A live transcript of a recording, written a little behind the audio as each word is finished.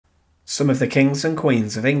Some of the kings and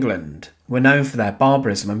queens of England were known for their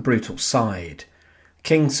barbarism and brutal side.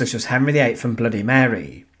 Kings such as Henry VIII and Bloody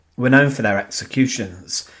Mary were known for their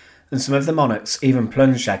executions, and some of the monarchs even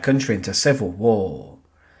plunged their country into civil war.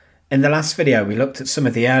 In the last video we looked at some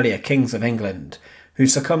of the earlier kings of England who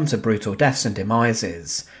succumbed to brutal deaths and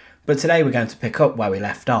demises, but today we're going to pick up where we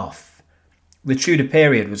left off. The Tudor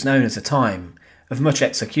period was known as a time of much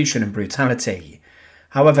execution and brutality.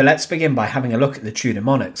 However, let's begin by having a look at the Tudor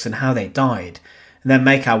monarchs and how they died, and then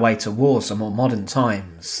make our way towards the more modern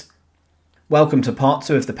times. Welcome to part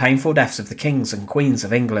 2 of the painful deaths of the kings and queens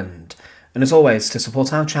of England, and as always, to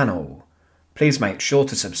support our channel, please make sure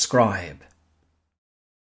to subscribe.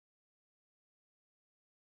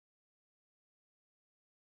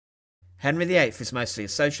 Henry VIII is mostly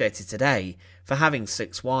associated today for having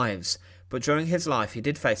 6 wives, but during his life he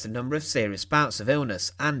did face a number of serious bouts of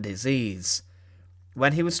illness and disease.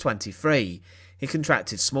 When he was 23, he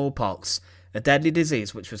contracted smallpox, a deadly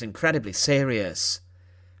disease which was incredibly serious.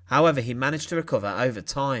 However, he managed to recover over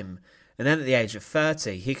time, and then at the age of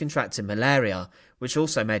 30 he contracted malaria, which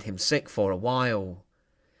also made him sick for a while.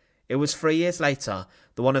 It was 3 years later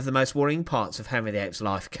that one of the most worrying parts of Henry VIII's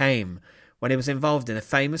life came, when he was involved in a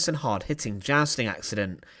famous and hard-hitting jousting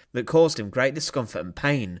accident that caused him great discomfort and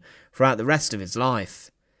pain throughout the rest of his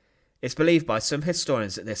life. It's believed by some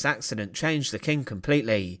historians that this accident changed the king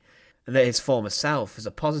completely, and that his former self as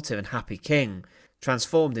a positive and happy king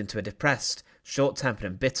transformed into a depressed, short-tempered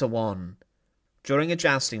and bitter one. During a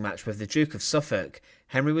jousting match with the Duke of Suffolk,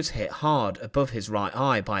 Henry was hit hard above his right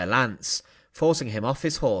eye by a lance, forcing him off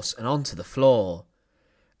his horse and onto the floor.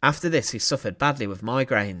 After this he suffered badly with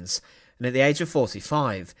migraines, and at the age of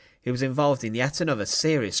 45 he was involved in yet another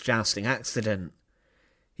serious jousting accident.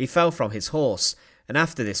 He fell from his horse, and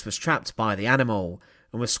after this was trapped by the animal,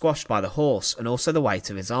 and was squashed by the horse and also the weight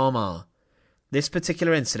of his armour. This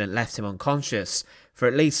particular incident left him unconscious for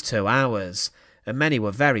at least 2 hours, and many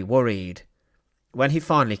were very worried. When he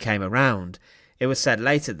finally came around, it was said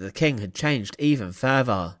later that the king had changed even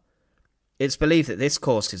further. It's believed that this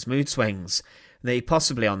caused his mood swings, and that he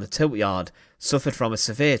possibly on the tilt yard suffered from a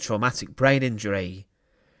severe traumatic brain injury.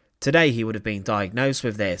 Today he would have been diagnosed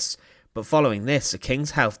with this, but following this the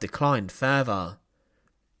king's health declined further.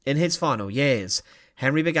 In his final years,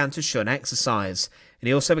 Henry began to shun exercise, and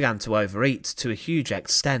he also began to overeat to a huge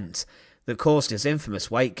extent that caused his infamous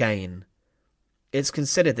weight gain. It's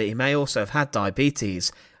considered that he may also have had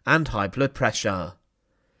diabetes and high blood pressure.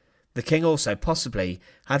 The king also possibly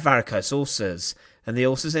had varicose ulcers, and the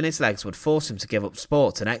ulcers in his legs would force him to give up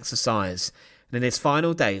sport and exercise, and in his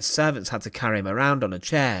final days servants had to carry him around on a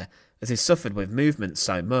chair as he suffered with movement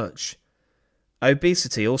so much.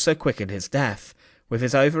 Obesity also quickened his death, with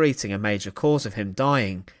his overeating a major cause of him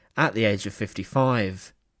dying at the age of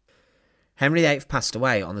 55. Henry VIII passed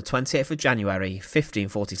away on the 28th of January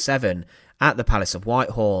 1547 at the Palace of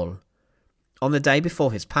Whitehall. On the day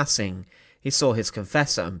before his passing, he saw his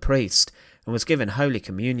confessor and priest and was given Holy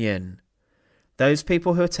Communion. Those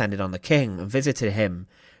people who attended on the king and visited him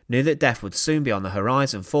knew that death would soon be on the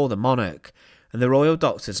horizon for the monarch, and the royal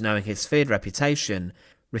doctors, knowing his feared reputation,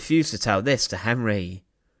 refused to tell this to Henry.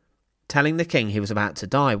 Telling the king he was about to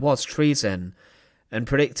die was treason, and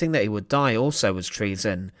predicting that he would die also was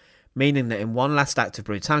treason, meaning that in one last act of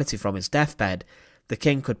brutality from his deathbed, the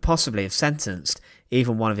king could possibly have sentenced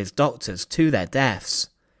even one of his doctors to their deaths.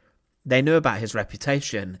 They knew about his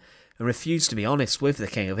reputation and refused to be honest with the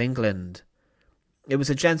King of England. It was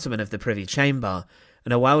a gentleman of the Privy Chamber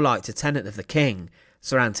and a well-liked attendant of the king,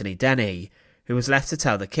 Sir Anthony Denny, who was left to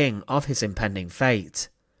tell the king of his impending fate.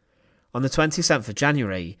 On the 27th of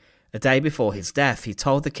January, a day before his death, he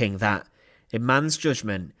told the king that, in man's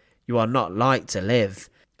judgment, you are not like to live,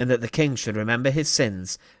 and that the king should remember his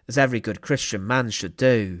sins as every good Christian man should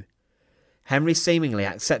do. Henry seemingly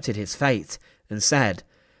accepted his fate and said,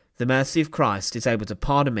 "The mercy of Christ is able to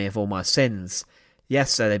pardon me of all my sins,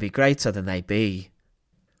 yes, though they be greater than they be."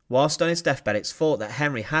 Whilst on his deathbed, it's thought that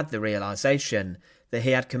Henry had the realisation that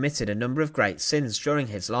he had committed a number of great sins during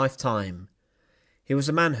his lifetime. He was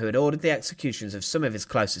a man who had ordered the executions of some of his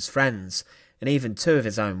closest friends, and even 2 of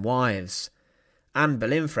his own wives. Anne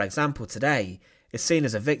Boleyn, for example, today, is seen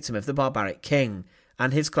as a victim of the barbaric king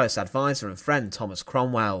and his close advisor and friend Thomas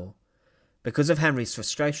Cromwell. Because of Henry's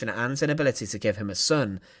frustration at Anne's inability to give him a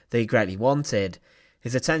son that he greatly wanted,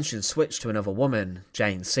 his attention switched to another woman,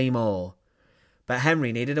 Jane Seymour. But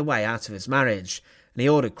Henry needed a way out of his marriage, and he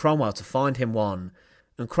ordered Cromwell to find him one,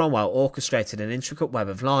 and Cromwell orchestrated an intricate web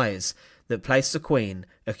of lies that placed the Queen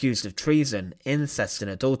accused of treason, incest and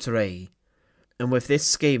adultery. And with this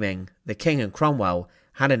scheming, the King and Cromwell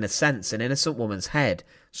had in a sense an innocent woman's head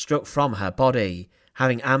struck from her body,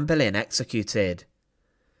 having Anne Boleyn executed.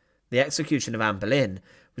 The execution of Anne Boleyn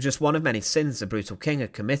was just one of many sins the brutal king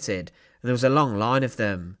had committed, and there was a long line of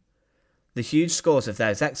them. The huge scores of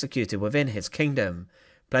those executed within his kingdom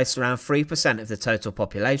placed around 3% of the total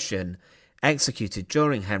population executed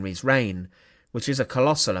during Henry's reign, which is a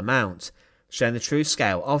colossal amount, showing the true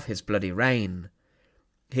scale of his bloody reign.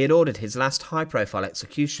 He had ordered his last high-profile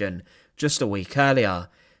execution just a week earlier,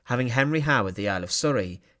 having Henry Howard, the Earl of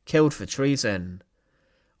Surrey, killed for treason.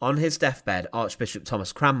 On his deathbed, Archbishop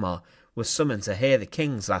Thomas Cranmer was summoned to hear the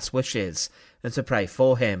king's last wishes and to pray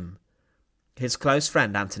for him. His close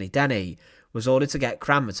friend Anthony Denny was ordered to get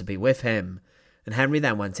Cranmer to be with him, and Henry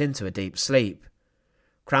then went into a deep sleep.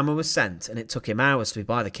 Cranmer was sent, and it took him hours to be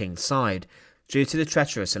by the king's side due to the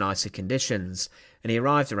treacherous and icy conditions, and he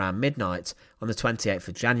arrived around midnight on the 28th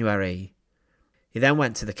of January. He then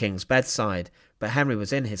went to the king's bedside, but Henry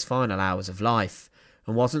was in his final hours of life,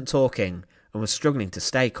 and wasn't talking, and was struggling to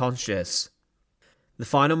stay conscious. The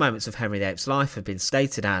final moments of Henry VIII's life have been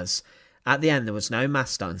stated as, at the end there was no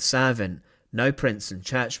master and servant, no prince and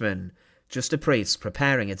churchman, just a priest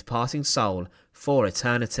preparing a departing soul for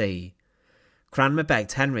eternity. Cranmer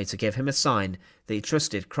begged Henry to give him a sign that he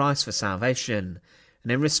trusted Christ for salvation,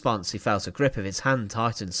 and in response he felt a grip of his hand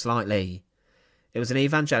tighten slightly. It was an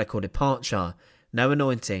evangelical departure, no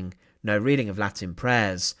anointing, no reading of Latin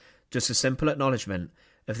prayers, just a simple acknowledgement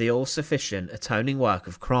of the all-sufficient atoning work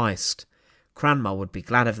of Christ. Cranmer would be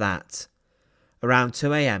glad of that. Around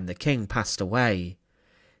 2 a.m. the king passed away.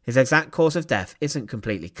 His exact cause of death isn't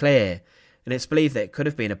completely clear, and it's believed that it could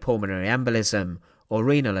have been a pulmonary embolism or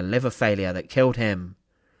renal and liver failure that killed him.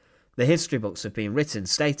 The history books have been written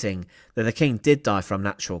stating that the king did die from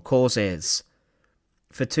natural causes.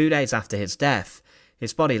 For 2 days after his death,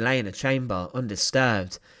 his body lay in a chamber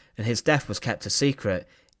undisturbed, and his death was kept a secret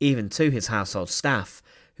even to his household staff,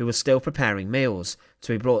 who were still preparing meals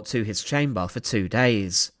to be brought to his chamber for 2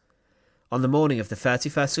 days. On the morning of the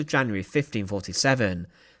 31st of January 1547,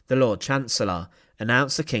 the Lord Chancellor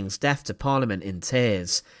announced the king's death to Parliament in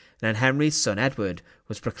tears, and then Henry's son Edward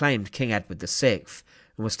was proclaimed King Edward VI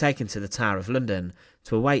and was taken to the Tower of London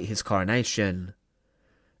to await his coronation.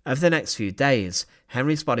 Over the next few days,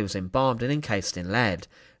 Henry's body was embalmed and encased in lead,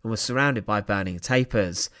 and was surrounded by burning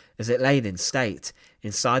tapers as it laid in state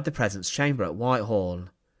inside the presence chamber at Whitehall.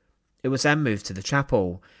 It was then moved to the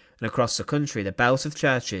chapel, and across the country the bells of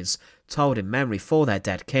churches tolled in memory for their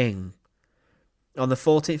dead king. On the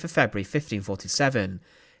 14th of February 1547,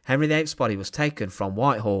 Henry VIII's body was taken from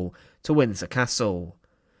Whitehall to Windsor Castle.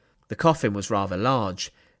 The coffin was rather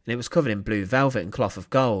large, and it was covered in blue velvet and cloth of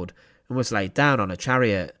gold, and was laid down on a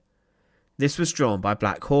chariot. This was drawn by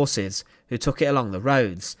black horses, who took it along the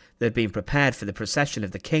roads that had been prepared for the procession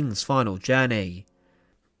of the king's final journey.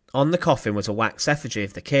 On the coffin was a wax effigy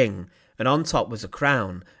of the king, and on top was a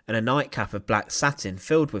crown and a nightcap of black satin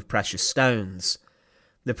filled with precious stones.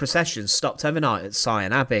 The procession stopped overnight at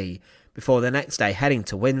Sion Abbey, before the next day heading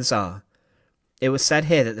to Windsor. It was said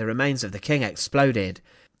here that the remains of the king exploded,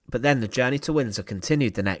 but then the journey to Windsor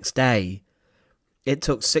continued the next day. It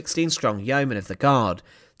took 16 strong yeomen of the guard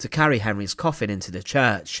to carry Henry's coffin into the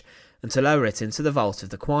church, and to lower it into the vault of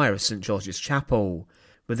the choir of St George's Chapel,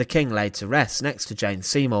 with the king laid to rest next to Jane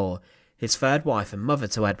Seymour, his third wife and mother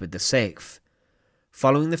to Edward VI.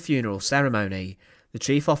 Following the funeral ceremony, the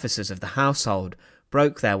chief officers of the household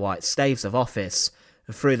broke their white staves of office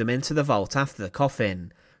and threw them into the vault after the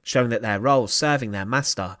coffin, showing that their roles serving their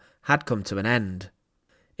master had come to an end.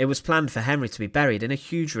 It was planned for Henry to be buried in a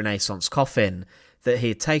huge Renaissance coffin that he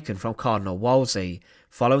had taken from Cardinal Wolsey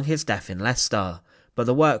following his death in Leicester, but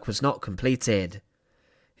the work was not completed.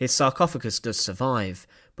 His sarcophagus does survive,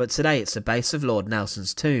 but today it's the base of Lord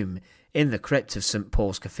Nelson's tomb in the crypt of St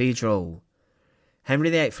Paul's Cathedral. Henry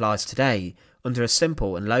VIII lies today under a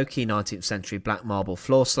simple and low-key 19th century black marble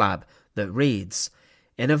floor slab that reads,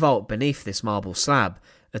 "In a vault beneath this marble slab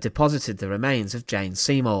are deposited the remains of Jane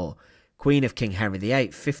Seymour, Queen of King Henry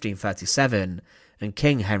VIII 1537 and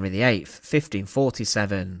King Henry VIII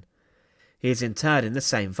 1547. He is interred in the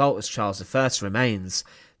same vault as Charles I's remains,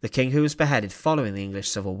 the king who was beheaded following the English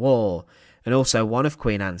Civil War, and also one of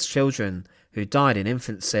Queen Anne's children, who died in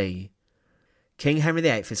infancy. King Henry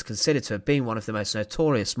VIII is considered to have been one of the most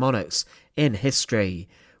notorious monarchs in history,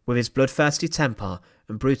 with his bloodthirsty temper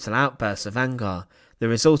and brutal outbursts of anger that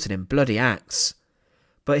resulted in bloody acts.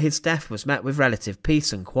 But his death was met with relative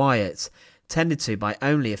peace and quiet, tended to by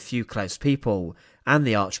only a few close people and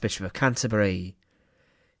the Archbishop of Canterbury.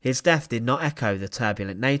 His death did not echo the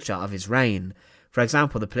turbulent nature of his reign, for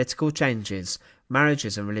example the political changes,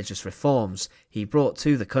 marriages and religious reforms he brought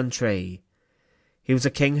to the country. He was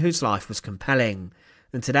a king whose life was compelling,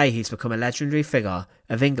 and today he's become a legendary figure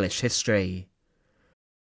of English history.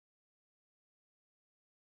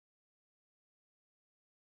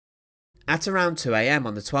 At around 2 a.m.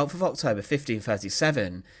 on the 12th of October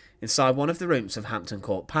 1537, inside one of the rooms of Hampton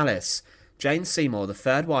Court Palace, Jane Seymour, the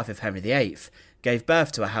third wife of Henry VIII, gave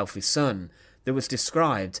birth to a healthy son that was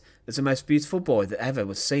described as the most beautiful boy that ever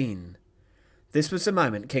was seen. This was the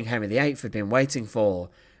moment King Henry VIII had been waiting for.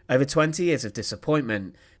 Over 20 years of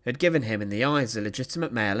disappointment had given him in the eyes a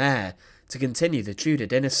legitimate male heir to continue the Tudor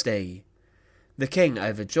dynasty. The king,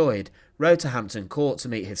 overjoyed, rode to Hampton Court to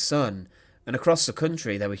meet his son, and across the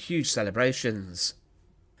country there were huge celebrations.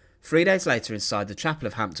 3 days later, inside the chapel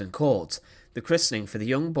of Hampton Court, the christening for the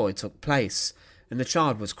young boy took place, and the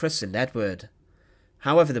child was christened Edward.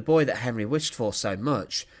 However, the boy that Henry wished for so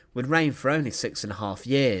much would reign for only 6.5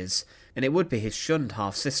 years, and it would be his shunned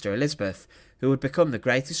half-sister Elizabeth who would become the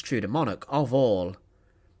greatest Tudor monarch of all.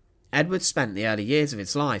 Edward spent the early years of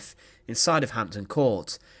his life inside of Hampton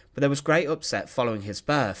Court, but there was great upset following his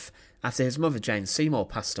birth after his mother Jane Seymour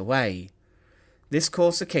passed away. This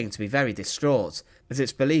caused the king to be very distraught, as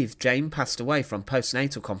it's believed Jane passed away from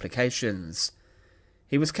postnatal complications.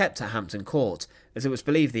 He was kept at Hampton Court, as it was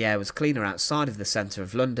believed the air was cleaner outside of the centre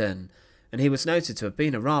of London, and he was noted to have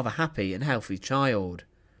been a rather happy and healthy child.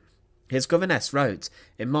 His governess wrote,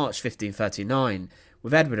 in March 1539,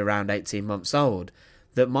 with Edward around 18 months old,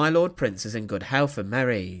 that my Lord Prince is in good health and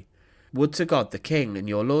merry. Would to God the King and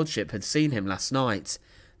your Lordship had seen him last night.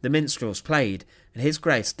 The minstrels played, and his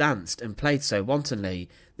Grace danced and played so wantonly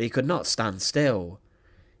that he could not stand still.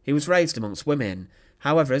 He was raised amongst women.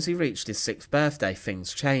 However, as he reached his 6th birthday,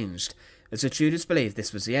 things changed, as the Tudors believed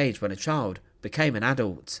this was the age when a child became an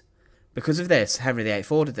adult. Because of this, Henry VIII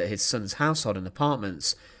ordered that his son's household and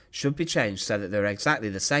apartments should be changed so that they were exactly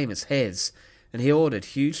the same as his, and he ordered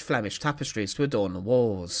huge Flemish tapestries to adorn the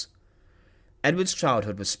walls. Edward's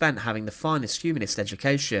childhood was spent having the finest humanist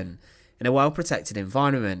education in a well-protected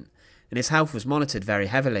environment, and his health was monitored very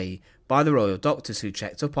heavily by the royal doctors who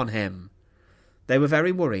checked up on him. They were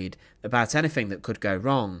very worried about anything that could go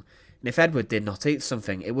wrong, and if Edward did not eat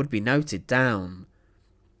something, it would be noted down.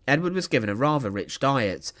 Edward was given a rather rich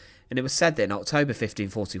diet, and it was said that in October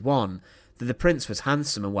 1541 that the prince was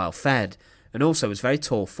handsome and well fed, and also was very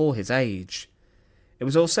tall for his age. It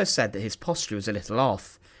was also said that his posture was a little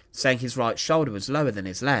off, saying his right shoulder was lower than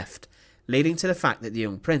his left, leading to the fact that the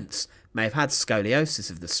young prince may have had scoliosis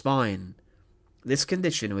of the spine. This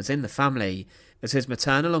condition was in the family, as his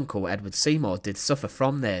maternal uncle Edward Seymour did suffer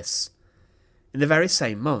from this. In the very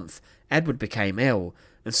same month, Edward became ill,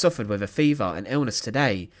 and suffered with a fever and illness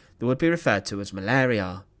today that would be referred to as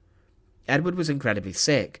malaria. Edward was incredibly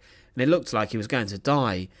sick, and it looked like he was going to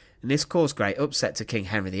die, and this caused great upset to King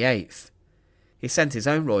Henry VIII. He sent his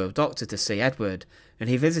own royal doctor to see Edward, and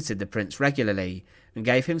he visited the prince regularly, and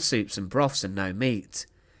gave him soups and broths and no meat.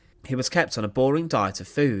 He was kept on a boring diet of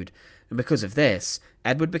food, and because of this,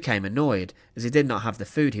 Edward became annoyed, as he did not have the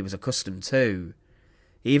food he was accustomed to.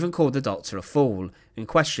 He even called the doctor a fool, and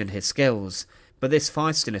questioned his skills, but this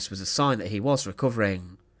feistiness was a sign that he was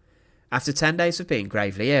recovering. After 10 days of being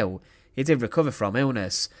gravely ill, he did recover from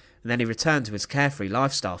illness, and then he returned to his carefree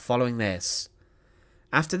lifestyle following this.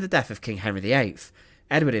 After the death of King Henry VIII,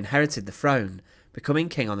 Edward inherited the throne, becoming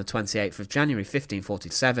king on the 28th of January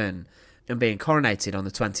 1547, and being coronated on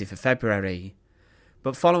the 20th of February.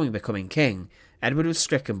 But following becoming king, Edward was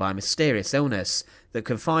stricken by a mysterious illness that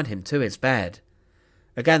confined him to his bed.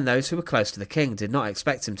 Again, those who were close to the king did not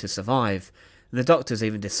expect him to survive, and the doctors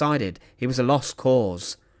even decided he was a lost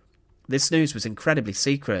cause. This news was incredibly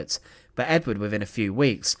secret, but Edward within a few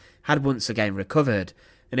weeks had once again recovered,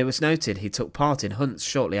 and it was noted he took part in hunts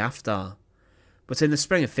shortly after. But in the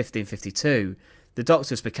spring of 1552, the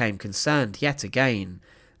doctors became concerned yet again,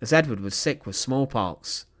 as Edward was sick with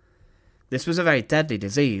smallpox. This was a very deadly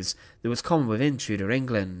disease that was common within Tudor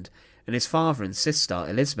England, and his father and sister,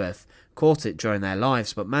 Elizabeth, caught it during their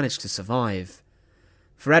lives but managed to survive.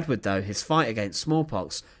 For Edward, though, his fight against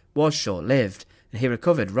smallpox was short-lived, and he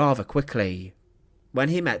recovered rather quickly. When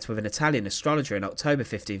he met with an Italian astrologer in October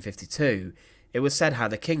 1552, it was said how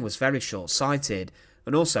the king was very short-sighted,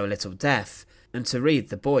 and also a little deaf, and to read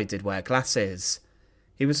the boy did wear glasses.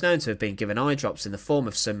 He was known to have been given eye drops in the form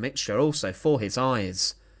of some mixture also for his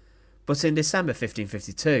eyes. But in December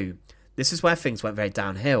 1552, this is where things went very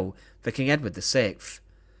downhill for King Edward VI.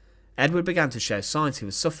 Edward began to show signs he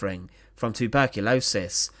was suffering from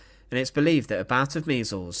tuberculosis, and it's believed that a bout of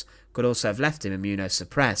measles could also have left him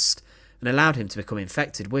immunosuppressed and allowed him to become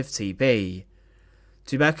infected with TB.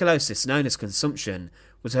 Tuberculosis, known as consumption,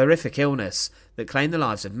 was a horrific illness that claimed the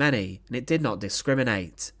lives of many, and it did not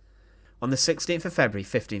discriminate. On the 16th of February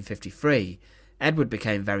 1553, Edward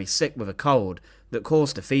became very sick with a cold that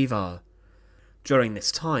caused a fever. During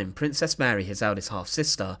this time, Princess Mary, his eldest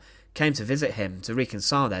half-sister, came to visit him to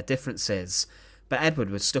reconcile their differences, but Edward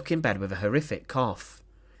was stuck in bed with a horrific cough.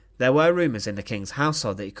 There were rumours in the king's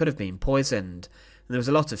household that he could have been poisoned, and there was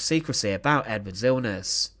a lot of secrecy about Edward's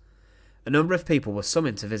illness. A number of people were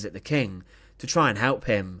summoned to visit the king to try and help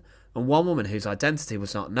him, and one woman whose identity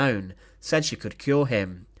was not known said she could cure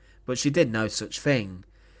him, but she did no such thing.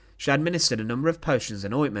 She administered a number of potions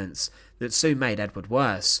and ointments that soon made Edward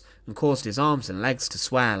worse and caused his arms and legs to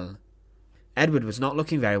swell. Edward was not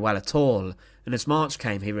looking very well at all, and as March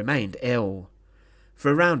came he remained ill.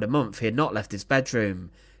 For around a month he had not left his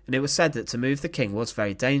bedroom, and it was said that to move the king was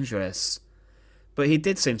very dangerous. But he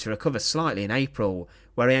did seem to recover slightly in April,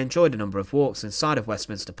 where he enjoyed a number of walks inside of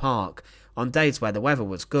Westminster Park on days where the weather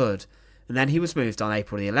was good, and then he was moved on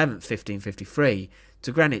April the 11th, 1553,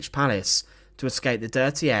 to Greenwich Palace to escape the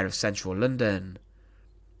dirty air of central London.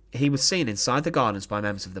 He was seen inside the gardens by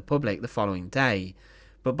members of the public the following day,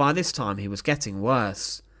 but by this time he was getting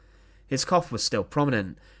worse. His cough was still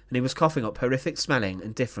prominent, and he was coughing up horrific smelling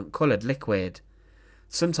and different coloured liquid.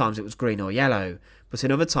 Sometimes it was green or yellow, but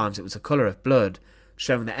in other times it was the colour of blood,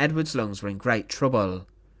 showing that Edward's lungs were in great trouble.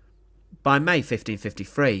 By May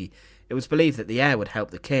 1553, it was believed that the air would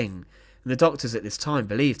help the king, and the doctors at this time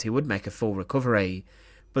believed he would make a full recovery,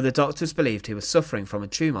 but the doctors believed he was suffering from a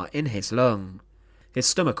tumour in his lung. His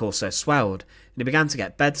stomach also swelled, and he began to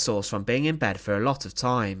get bed sores from being in bed for a lot of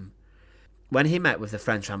time. When he met with the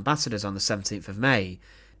French ambassadors on the 17th of May,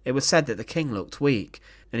 it was said that the king looked weak,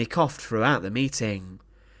 and he coughed throughout the meeting.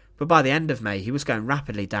 But by the end of May he was going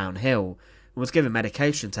rapidly downhill, and was given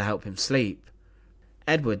medication to help him sleep.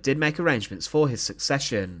 Edward did make arrangements for his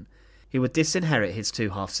succession. He would disinherit his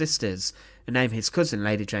two half-sisters, and name his cousin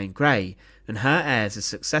Lady Jane Grey and her heirs as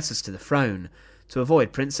successors to the throne, to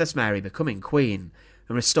avoid Princess Mary becoming queen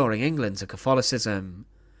and restoring England to Catholicism.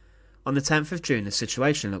 On the 10th of June the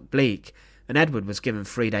situation looked bleak, and Edward was given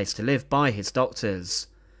 3 days to live by his doctors,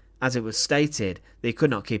 as it was stated that he could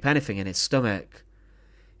not keep anything in his stomach.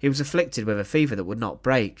 He was afflicted with a fever that would not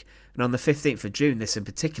break, and on the 15th of June this in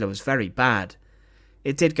particular was very bad.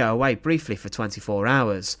 It did go away briefly for 24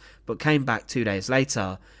 hours, but came back 2 days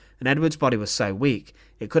later, and Edward's body was so weak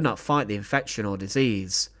it could not fight the infection or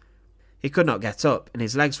disease. He could not get up, and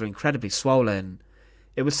his legs were incredibly swollen.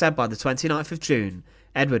 It was said by the 29th of June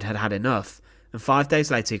Edward had had enough, and 5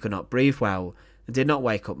 days later he could not breathe well, and did not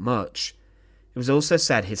wake up much. It was also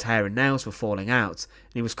said his hair and nails were falling out,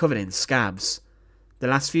 and he was covered in scabs. The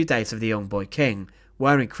last few days of the young boy king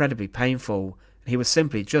were incredibly painful, and he was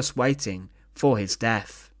simply just waiting for his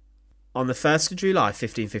death. On the 1st of July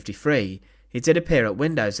 1553, he did appear at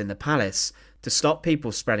windows in the palace to stop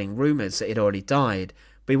people spreading rumours that he had already died,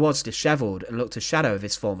 but he was dishevelled and looked a shadow of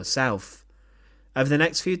his former self. Over the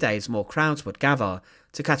next few days more crowds would gather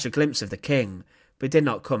to catch a glimpse of the king, but he did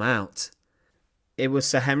not come out. It was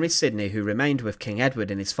Sir Henry Sidney who remained with King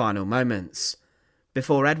Edward in his final moments.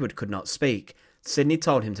 Before Edward could not speak, Sidney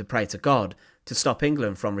told him to pray to God to stop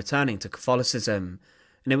England from returning to Catholicism,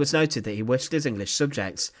 and it was noted that he wished his English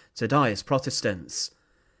subjects to die as Protestants.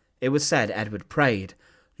 It was said Edward prayed,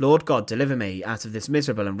 "Lord God, deliver me out of this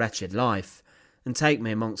miserable and wretched life, and take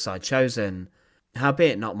me amongst thy chosen.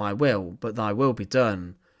 Howbeit not my will, but thy will be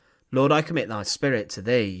done. Lord, I commit thy spirit to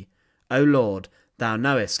thee. O Lord, thou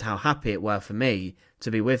knowest how happy it were for me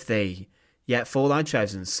to be with thee, yet for thy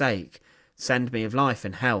chosen's sake, send me of life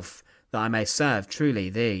and health, that I may serve truly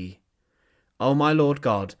thee. O my Lord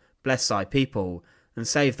God, bless thy people, and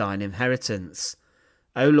save thine inheritance.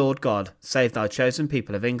 O Lord God, save thy chosen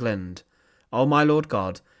people of England. O my Lord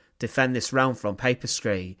God, defend this realm from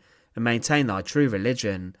papistry, and maintain thy true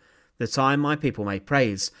religion, that I and my people may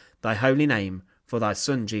praise thy holy name for thy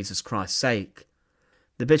Son Jesus Christ's sake."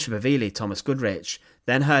 The Bishop of Ely, Thomas Goodrich,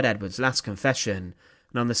 then heard Edward's last confession,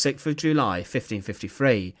 and on the 6th of July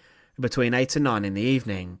 1553, between 8 and 9 in the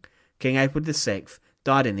evening, King Edward VI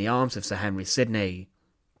died in the arms of Sir Henry Sidney.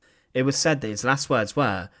 It was said that his last words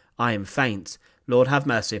were, "I am faint, Lord have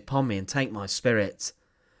mercy upon me and take my spirit."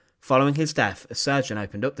 Following his death, a surgeon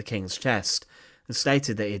opened up the king's chest and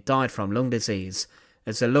stated that he had died from lung disease,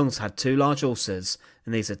 as the lungs had 2 large ulcers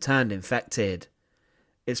and these had turned infected.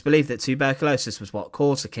 It's believed that tuberculosis was what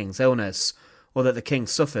caused the king's illness, or that the king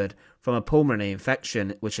suffered from a pulmonary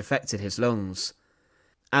infection which affected his lungs.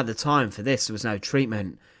 At the time for this there was no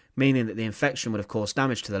treatment, meaning that the infection would have caused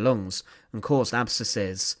damage to the lungs and caused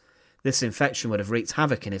abscesses. This infection would have wreaked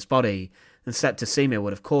havoc in his body, and septicemia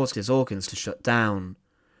would have caused his organs to shut down.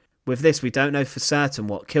 With this we don't know for certain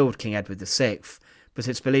what killed King Edward VI, but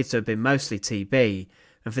it's believed to have been mostly TB,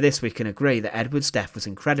 and for this we can agree that Edward's death was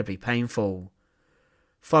incredibly painful.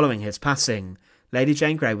 Following his passing, Lady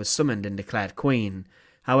Jane Grey was summoned and declared Queen.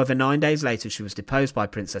 However, 9 days later she was deposed by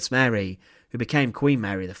Princess Mary, who became Queen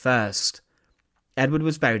Mary I. Edward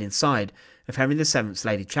was buried inside of Henry VII's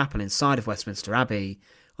Lady Chapel inside of Westminster Abbey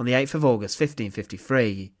on the 8th of August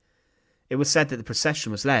 1553. It was said that the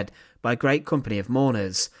procession was led by a great company of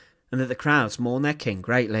mourners, and that the crowds mourned their king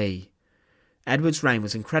greatly. Edward's reign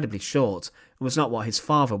was incredibly short, and was not what his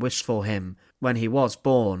father wished for him when he was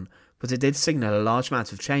born, but it did signal a large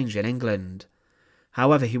amount of change in England.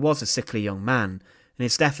 However, he was a sickly young man, and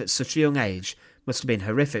his death at such a young age must have been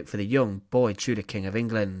horrific for the young boy Tudor King of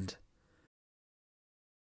England.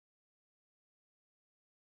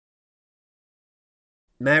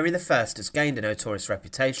 Mary I has gained a notorious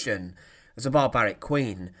reputation as a barbaric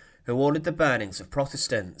queen who ordered the burnings of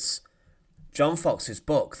Protestants. John Fox's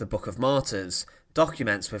book, The Book of Martyrs,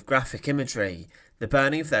 documents with graphic imagery the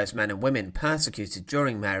burning of those men and women persecuted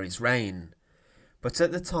during Mary's reign. But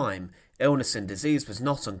at the time, illness and disease was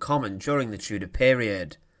not uncommon during the Tudor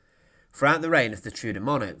period. Throughout the reign of the Tudor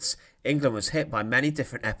monarchs, England was hit by many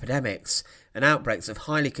different epidemics and outbreaks of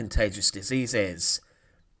highly contagious diseases.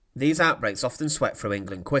 These outbreaks often swept through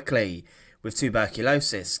England quickly, with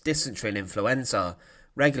tuberculosis, dysentery and influenza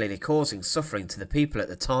regularly causing suffering to the people at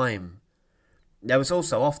the time. There was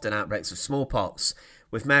also often outbreaks of smallpox,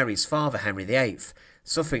 with Mary's father Henry VIII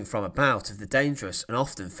suffering from a bout of the dangerous and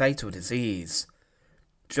often fatal disease.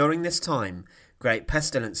 During this time, great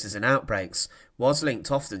pestilences and outbreaks was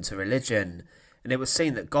linked often to religion, and it was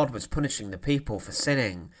seen that God was punishing the people for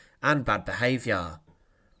sinning and bad behaviour.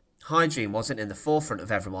 Hygiene wasn't in the forefront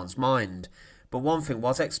of everyone's mind, but one thing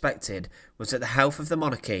was expected was that the health of the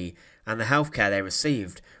monarchy and the healthcare they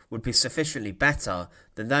received would be sufficiently better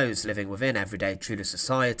than those living within everyday Tudor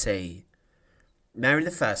society. Mary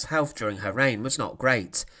I's health during her reign was not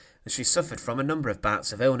great, as she suffered from a number of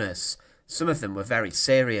bouts of illness. Some of them were very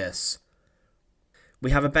serious.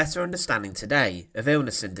 We have a better understanding today of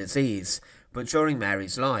illness and disease, but during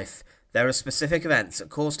Mary's life, there are specific events that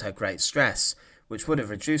caused her great stress, which would have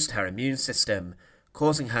reduced her immune system,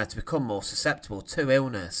 causing her to become more susceptible to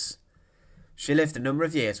illness. She lived a number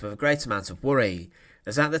of years with a great amount of worry,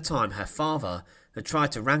 as at the time her father had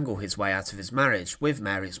tried to wrangle his way out of his marriage with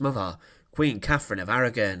Mary's mother, Queen Catherine of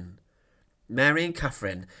Aragon. Mary and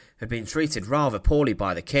Catherine had been treated rather poorly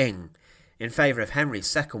by the king, in favour of Henry's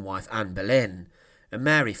second wife Anne Boleyn, and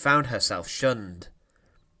Mary found herself shunned.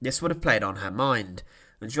 This would have played on her mind,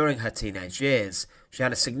 and during her teenage years she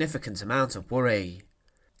had a significant amount of worry.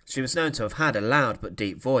 She was known to have had a loud but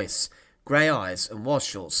deep voice, grey eyes, and was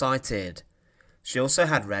short-sighted. She also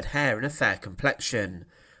had red hair and a fair complexion,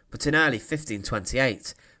 but in early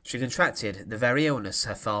 1528 she contracted the very illness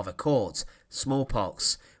her father caught,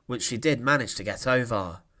 smallpox, which she did manage to get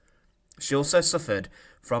over. She also suffered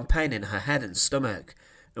from pain in her head and stomach,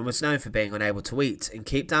 and was known for being unable to eat and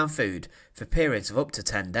keep down food for periods of up to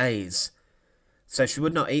 10 days. So she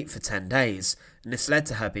would not eat for 10 days, and this led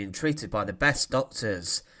to her being treated by the best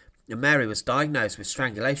doctors, and Mary was diagnosed with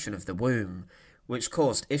strangulation of the womb, which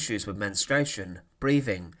caused issues with menstruation,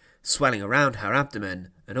 breathing, swelling around her abdomen,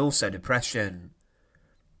 and also depression.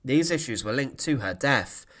 These issues were linked to her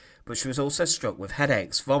death, but she was also struck with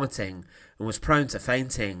headaches, vomiting, and was prone to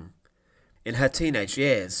fainting. In her teenage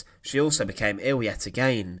years, she also became ill yet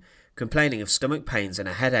again, complaining of stomach pains and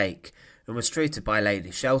a headache, and was treated by Lady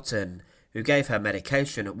Shelton, who gave her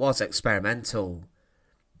medication that was experimental.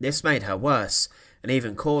 This made her worse, and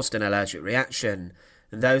even caused an allergic reaction,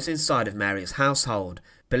 and those inside of Mary's household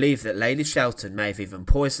believed that Lady Shelton may have even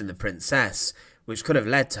poisoned the princess, which could have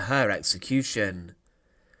led to her execution.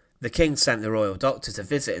 The king sent the royal doctor to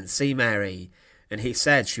visit and see Mary, and he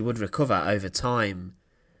said she would recover over time.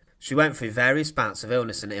 She went through various bouts of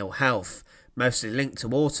illness and ill health, mostly linked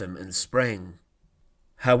to autumn and spring.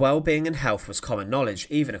 Her well-being and health was common knowledge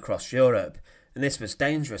even across Europe, and this was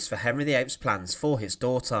dangerous for Henry VIII's plans for his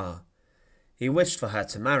daughter. He wished for her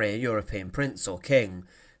to marry a European prince or king,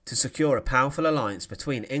 to secure a powerful alliance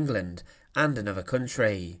between England and another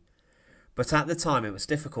country. But at the time it was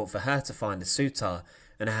difficult for her to find a suitor,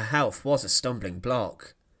 and her health was a stumbling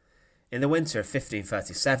block. In the winter of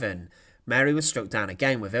 1537, Mary was struck down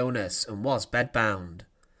again with illness and was bedbound.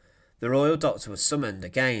 The royal doctor was summoned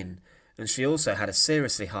again, and she also had a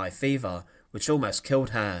seriously high fever, which almost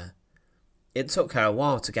killed her. It took her a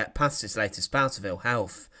while to get past his latest bout of ill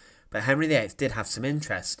health, but Henry VIII did have some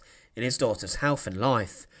interest in his daughter's health and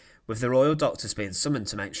life, with the royal doctors being summoned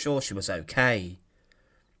to make sure she was okay.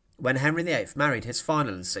 When Henry VIII married his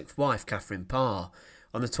final and sixth wife, Catherine Parr,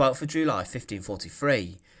 on the 12th of July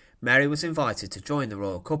 1543, Mary was invited to join the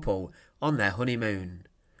royal couple on their honeymoon.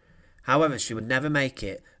 However, she would never make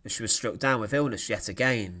it, and she was struck down with illness yet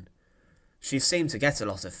again. She seemed to get a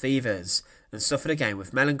lot of fevers, and suffered again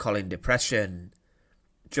with melancholy and depression.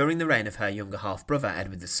 During the reign of her younger half-brother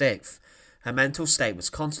Edward VI, her mental state was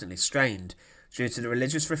constantly strained due to the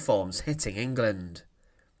religious reforms hitting England.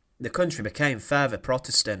 The country became further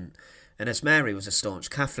Protestant, and as Mary was a staunch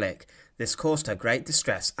Catholic, this caused her great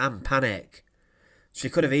distress and panic. She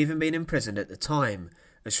could have even been imprisoned at the time,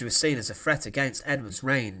 as she was seen as a threat against Edward's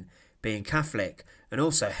reign, being Catholic and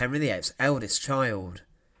also Henry VIII's eldest child.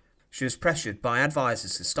 She was pressured by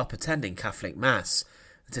advisers to stop attending Catholic Mass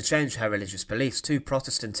and to change her religious beliefs to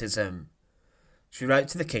Protestantism. She wrote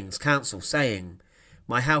to the King's Council saying,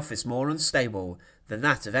 "My health is more unstable than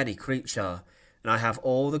that of any creature, and I have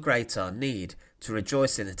all the greater need to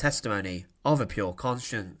rejoice in the testimony of a pure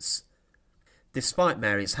conscience." Despite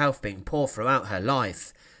Mary's health being poor throughout her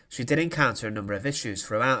life, she did encounter a number of issues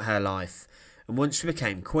throughout her life, and once she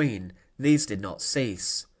became queen, these did not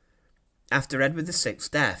cease. After Edward VI's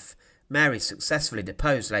death, Mary successfully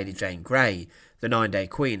deposed Lady Jane Grey, the 9-day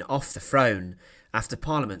queen, off the throne, after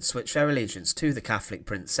Parliament switched their allegiance to the Catholic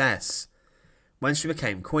princess. When she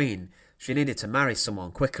became queen, she needed to marry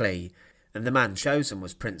someone quickly, and the man chosen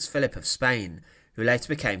was Prince Philip of Spain, who later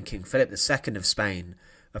became King Philip II of Spain,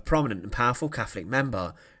 a prominent and powerful Catholic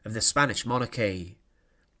member of the Spanish monarchy.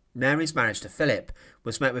 Mary's marriage to Philip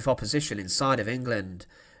was met with opposition inside of England,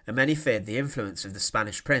 and many feared the influence of the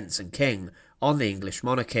Spanish prince and king on the English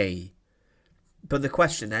monarchy. But the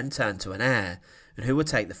question then turned to an heir, and who would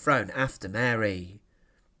take the throne after Mary.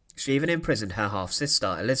 She even imprisoned her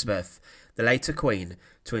half-sister Elizabeth, the later queen,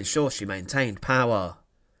 to ensure she maintained power.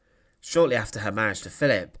 Shortly after her marriage to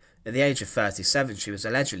Philip, at the age of 37, she was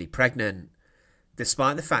allegedly pregnant.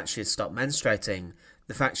 Despite the fact she had stopped menstruating,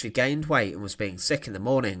 the fact she gained weight and was being sick in the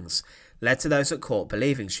mornings led to those at court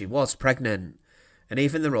believing she was pregnant, and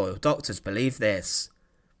even the royal doctors believed this.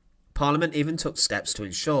 Parliament even took steps to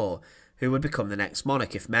ensure who would become the next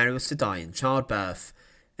monarch if Mary was to die in childbirth,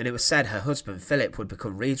 and it was said her husband Philip would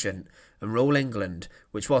become regent and rule England,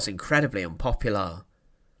 which was incredibly unpopular.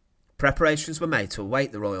 Preparations were made to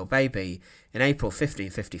await the royal baby in April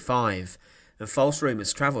 1555, and false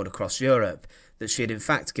rumours travelled across Europe that she had in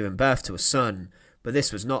fact given birth to a son, but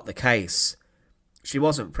this was not the case. She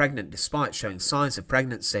wasn't pregnant despite showing signs of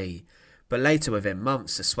pregnancy, but later within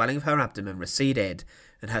months the swelling of her abdomen receded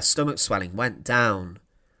and her stomach swelling went down.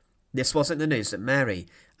 This wasn't the news that Mary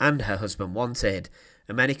and her husband wanted,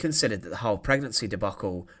 and many considered that the whole pregnancy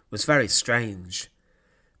debacle was very strange.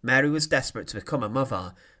 Mary was desperate to become a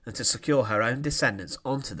mother and to secure her own descendants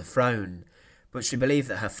onto the throne, but she believed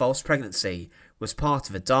that her false pregnancy was part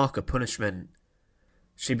of a darker punishment.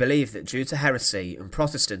 She believed that due to heresy and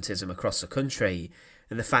Protestantism across the country,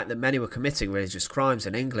 and the fact that many were committing religious crimes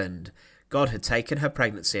in England, God had taken her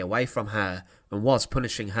pregnancy away from her and was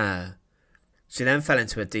punishing her. She then fell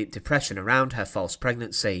into a deep depression around her false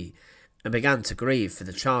pregnancy, and began to grieve for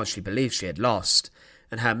the child she believed she had lost,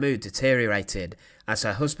 and her mood deteriorated as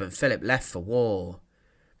her husband Philip left for war.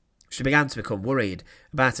 She began to become worried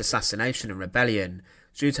about assassination and rebellion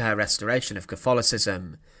due to her restoration of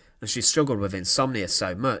Catholicism, and she struggled with insomnia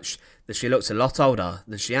so much that she looked a lot older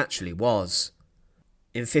than she actually was.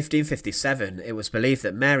 In 1557, it was believed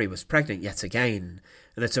that Mary was pregnant yet again,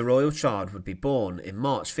 and that a royal child would be born in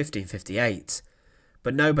March 1558.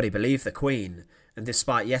 But nobody believed the Queen, and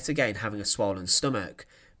despite yet again having a swollen stomach,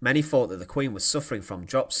 many thought that the Queen was suffering from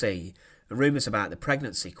dropsy, and rumours about the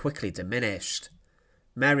pregnancy quickly diminished.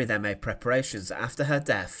 Mary then made preparations that after her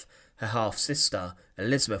death, her half-sister,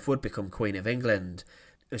 Elizabeth, would become Queen of England,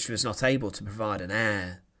 as she was not able to provide an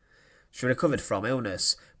heir. She recovered from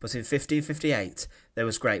illness, but in 1558 there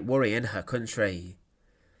was great worry in her country.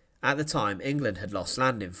 At the time, England had lost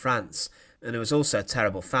land in France, and there was also a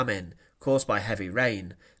terrible famine, caused by heavy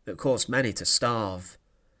rain, that caused many to starve.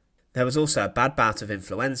 There was also a bad bout of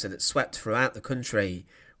influenza that swept throughout the country,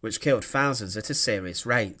 which killed thousands at a serious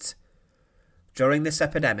rate. During this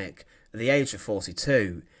epidemic, at the age of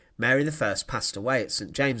 42, Mary I passed away at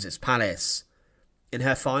St James's Palace. In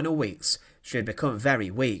her final weeks, she had become very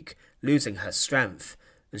weak, losing her strength,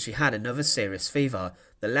 and she had another serious fever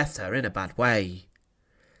that left her in a bad way.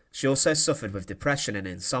 She also suffered with depression and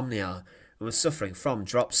insomnia, and was suffering from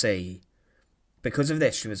dropsy. Because of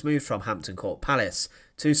this, she was moved from Hampton Court Palace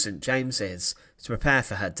to St James's to prepare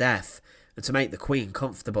for her death, and to make the Queen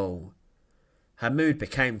comfortable. Her mood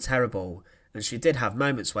became terrible, and she did have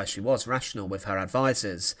moments where she was rational with her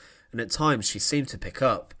advisers, and at times she seemed to pick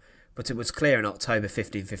up, but it was clear in October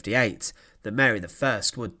 1558 that Mary I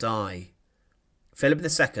would die. Philip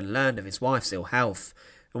II learned of his wife's ill health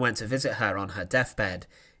and went to visit her on her deathbed,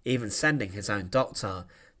 even sending his own doctor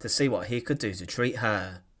to see what he could do to treat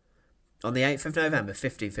her. On the 8th of November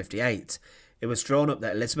 1558, it was drawn up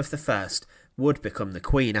that Elizabeth I would become the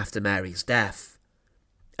Queen after Mary's death.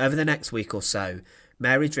 Over the next week or so,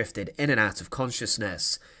 Mary drifted in and out of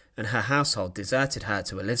consciousness, and her household deserted her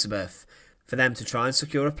to Elizabeth, for them to try and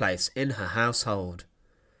secure a place in her household.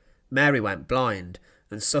 Mary went blind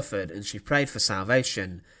and suffered, and she prayed for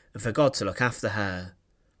salvation and for God to look after her.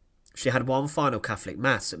 She had one final Catholic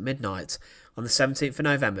Mass at midnight on the 17th of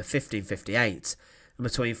November 1558, and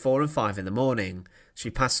between 4 and 5 in the morning she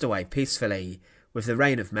passed away peacefully, with the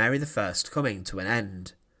reign of Mary I coming to an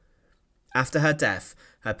end. After her death,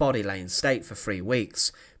 her body lay in state for 3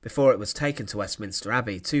 weeks before it was taken to Westminster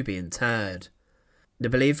Abbey to be interred. The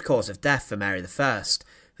believed cause of death for Mary I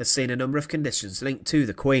has seen a number of conditions linked to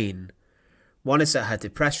the Queen. One is that her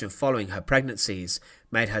depression following her pregnancies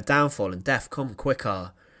made her downfall and death come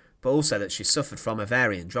quicker, but also that she suffered from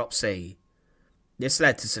ovarian dropsy. This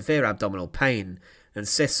led to severe abdominal pain and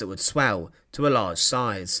cysts that would swell to a large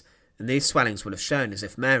size, and these swellings would have shown as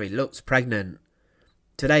if Mary looked pregnant.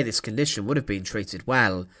 Today this condition would have been treated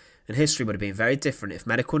well, and history would have been very different if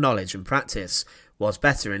medical knowledge and practice was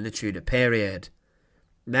better in the Tudor period.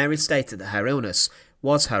 Mary stated that her illness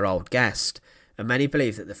was her old guest, and many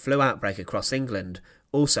believe that the flu outbreak across England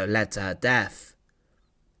also led to her death.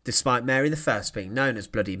 Despite Mary I being known as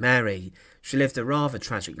Bloody Mary, she lived a rather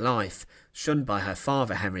tragic life, shunned by her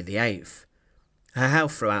father Henry VIII. Her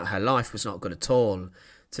health throughout her life was not good at all.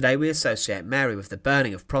 Today we associate Mary with the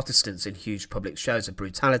burning of Protestants in huge public shows of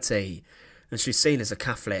brutality, and she's seen as a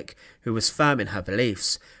Catholic who was firm in her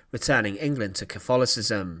beliefs, returning England to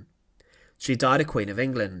Catholicism. She died a Queen of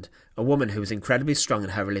England, a woman who was incredibly strong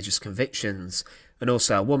in her religious convictions, and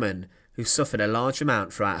also a woman who suffered a large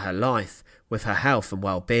amount throughout her life with her health and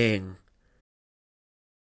well-being.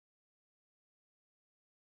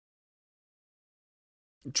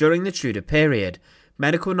 During the Tudor period,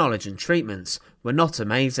 medical knowledge and treatments were not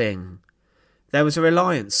amazing. There was a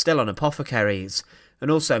reliance still on apothecaries, and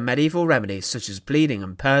also medieval remedies such as bleeding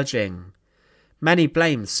and purging. Many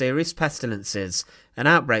blamed serious pestilences and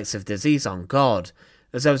outbreaks of disease on God,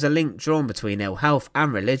 as there was a link drawn between ill health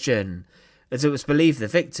and religion, as it was believed the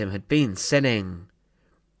victim had been sinning.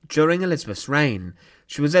 During Elizabeth's reign,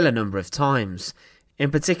 she was ill a number of times.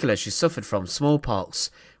 In particular, she suffered from smallpox,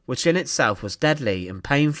 which in itself was deadly and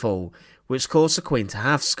painful, which caused the Queen to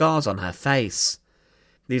have scars on her face.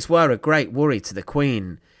 These were a great worry to the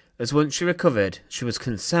Queen, as once she recovered, she was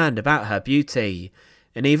concerned about her beauty,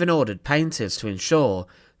 and even ordered painters to ensure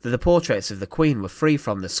that the portraits of the Queen were free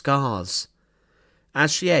from the scars.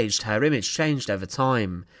 As she aged, her image changed over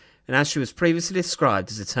time, and as she was previously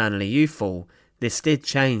described as eternally youthful, this did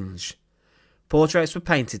change. Portraits were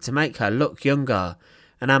painted to make her look younger,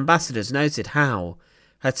 and ambassadors noted how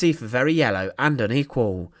her teeth are very yellow and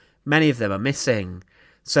unequal, many of them are missing,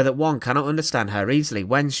 so that one cannot understand her easily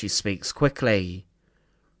when she speaks quickly.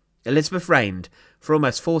 Elizabeth reigned for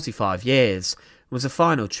almost 45 years and was a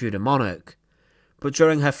final Tudor monarch, but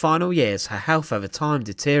during her final years her health over time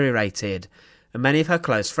deteriorated, and many of her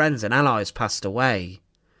close friends and allies passed away.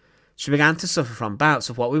 She began to suffer from bouts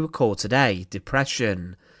of what we would call today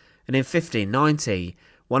depression, and in 1590,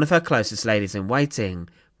 one of her closest ladies-in-waiting,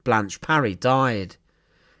 Blanche Parry, died.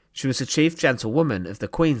 She was the chief gentlewoman of the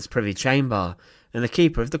Queen's Privy Chamber and the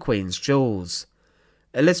keeper of the Queen's jewels.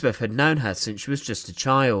 Elizabeth had known her since she was just a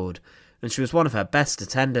child, and she was one of her best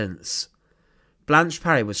attendants. Blanche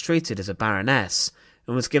Parry was treated as a baroness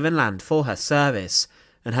and was given land for her service,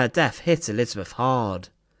 and her death hit Elizabeth hard.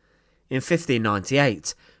 In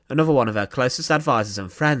 1598, another one of her closest advisers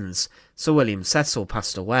and friends, Sir William Cecil,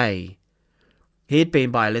 passed away. He had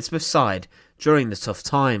been by Elizabeth's side during the tough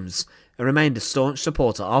times, and remained a staunch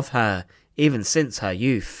supporter of her, even since her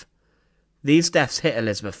youth. These deaths hit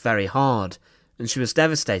Elizabeth very hard, and she was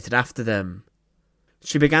devastated after them.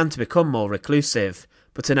 She began to become more reclusive,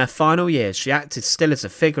 but in her final years she acted still as a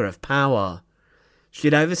figure of power. She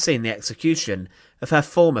had overseen the execution of her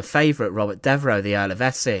former favourite Robert Devereux, the Earl of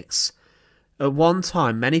Essex. At one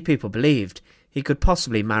time many people believed he could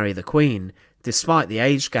possibly marry the Queen, despite the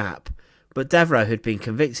age gap, but Devereux had been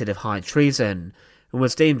convicted of high treason, and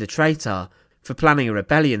was deemed a traitor for planning a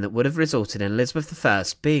rebellion that would have resulted in Elizabeth I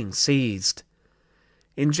being seized.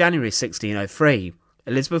 In January 1603,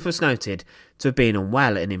 Elizabeth was noted to have been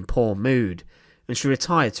unwell and in poor mood, and she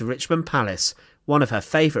retired to Richmond Palace, one of her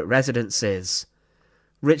favourite residences.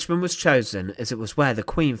 Richmond was chosen as it was where the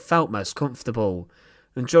Queen felt most comfortable,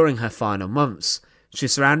 and during her final months, she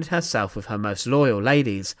surrounded herself with her most loyal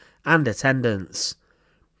ladies and attendants.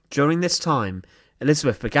 During this time,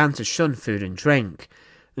 Elizabeth began to shun food and drink,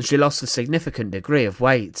 and she lost a significant degree of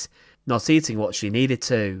weight, not eating what she needed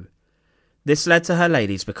to. This led to her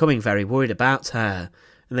ladies becoming very worried about her,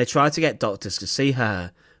 and they tried to get doctors to see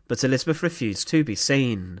her, but Elizabeth refused to be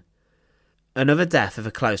seen. Another death of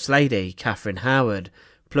a close lady, Catherine Howard,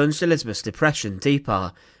 plunged Elizabeth's depression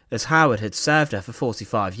deeper, as Howard had served her for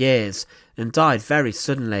 45 years and died very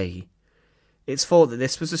suddenly. It's thought that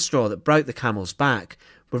this was the straw that broke the camel's back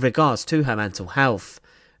with regards to her mental health,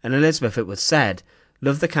 and Elizabeth, it was said,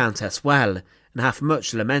 loved the Countess well and hath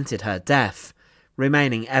much lamented her death,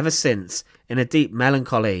 remaining ever since in a deep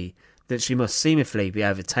melancholy that she must seemingly be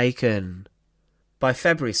overtaken. By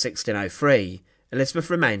February 1603, Elizabeth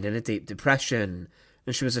remained in a deep depression,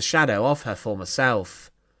 and she was a shadow of her former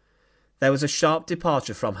self. There was a sharp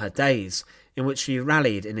departure from her days in which she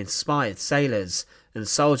rallied and inspired sailors and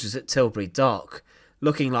soldiers at Tilbury Dock,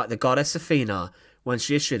 looking like the goddess Athena when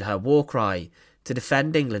she issued her war cry to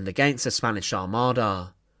defend England against the Spanish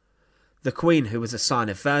Armada. The Queen, who was a sign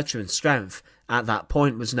of virtue and strength at that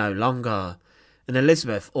point, was no longer, and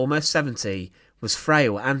Elizabeth, almost 70, was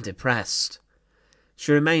frail and depressed.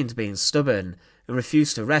 She remained being stubborn and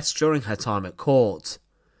refused to rest during her time at court.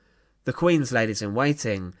 The Queen's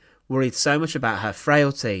ladies-in-waiting worried so much about her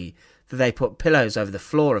frailty that they put pillows over the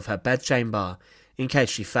floor of her bedchamber in case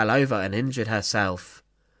she fell over and injured herself.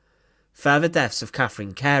 Further deaths of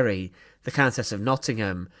Catherine Carey, the Countess of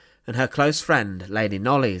Nottingham, and her close friend Lady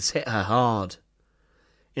Knollys hit her hard.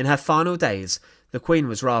 In her final days, the Queen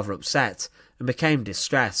was rather upset and became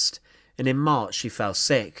distressed, and in March she fell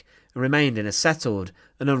sick and remained in a settled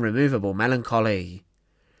and unremovable melancholy.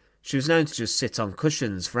 She was known to just sit on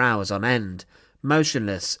cushions for hours on end,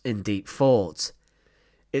 motionless in deep thought.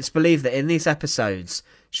 It's believed that in these episodes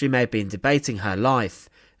she may have been debating her life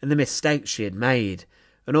and the mistakes she had made,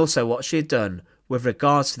 and also what she had done with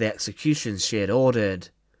regards to the executions she had ordered.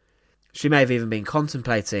 She may have even been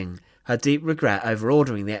contemplating her deep regret over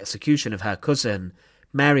ordering the execution of her cousin,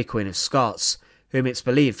 Mary Queen of Scots, whom it's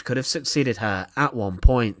believed could have succeeded her at one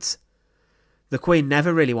point. The Queen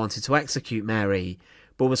never really wanted to execute Mary,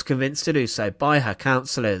 but was convinced to do so by her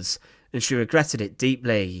counsellors, and she regretted it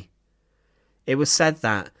deeply. It was said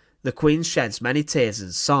that the Queen sheds many tears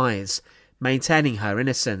and sighs, maintaining her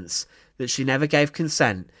innocence, that she never gave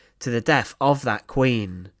consent to the death of that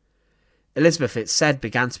Queen. Elizabeth, it's said,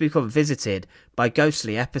 began to become visited by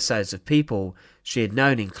ghostly episodes of people she had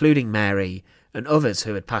known, including Mary and others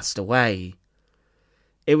who had passed away.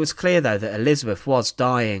 It was clear, though, that Elizabeth was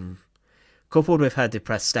dying. Coupled with her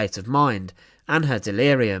depressed state of mind and her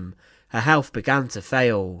delirium, her health began to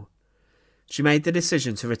fail. She made the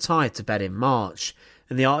decision to retire to bed in March,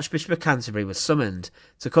 and the Archbishop of Canterbury was summoned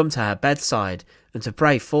to come to her bedside and to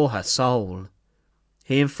pray for her soul.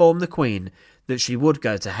 He informed the Queen that she would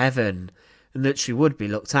go to heaven, and that she would be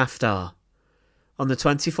looked after. On the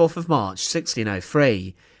 24th of March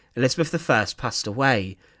 1603, Elizabeth I passed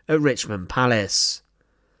away at Richmond Palace.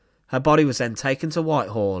 Her body was then taken to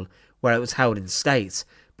Whitehall, where it was held in state,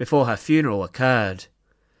 before her funeral occurred.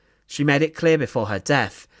 She made it clear before her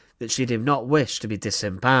death that she did not wish to be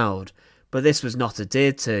disemboweled, but this was not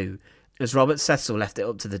adhered to, as Robert Cecil left it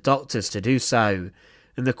up to the doctors to do so,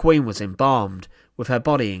 and the Queen was embalmed, with her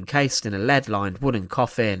body encased in a lead-lined wooden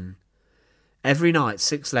coffin. Every night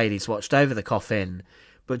 6 ladies watched over the coffin,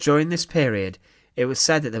 but during this period it was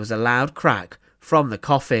said that there was a loud crack from the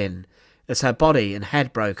coffin, as her body and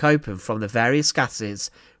head broke open from the various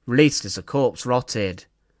gases released as the corpse rotted.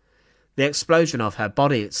 The explosion of her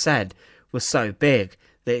body, it said, was so big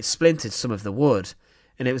that it splintered some of the wood,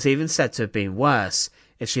 and it was even said to have been worse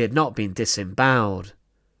if she had not been disemboweled.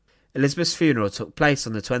 Elizabeth's funeral took place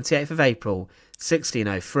on the 28th of April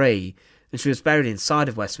 1603, and she was buried inside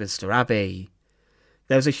of Westminster Abbey.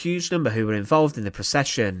 There was a huge number who were involved in the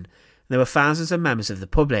procession, and there were thousands of members of the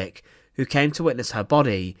public who came to witness her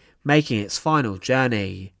body making its final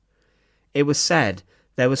journey. It was said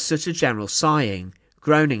there was such a general sighing,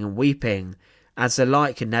 groaning and weeping, as the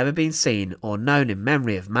like had never been seen or known in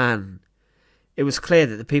memory of man. It was clear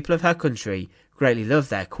that the people of her country greatly loved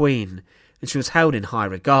their Queen, and she was held in high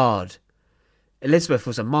regard. Elizabeth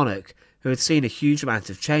was a monarch who had seen a huge amount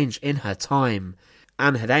of change in her time,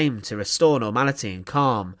 and had aimed to restore normality and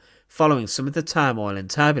calm following some of the turmoil and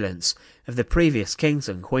turbulence of the previous kings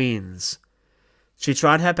and queens. She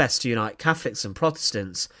tried her best to unite Catholics and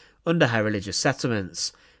Protestants under her religious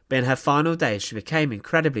settlements, but in her final days she became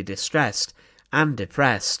incredibly distressed and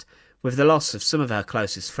depressed with the loss of some of her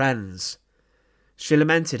closest friends. She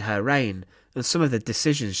lamented her reign and some of the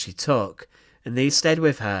decisions she took, and these stayed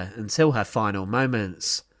with her until her final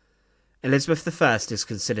moments. Elizabeth I is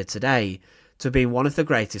considered today to have been one of the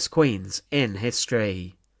greatest queens in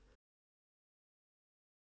history.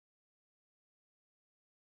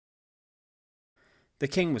 The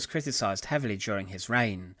king was criticised heavily during his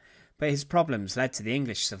reign, but his problems led to the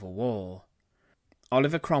English Civil War.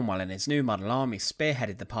 Oliver Cromwell and his new model army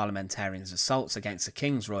spearheaded the parliamentarians' assaults against the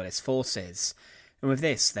king's royalist forces, and with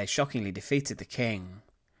this they shockingly defeated the king.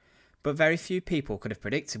 But very few people could have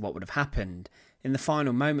predicted what would have happened in the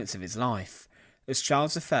final moments of his life, as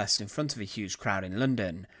Charles I, in front of a huge crowd in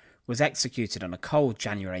London, was executed on a cold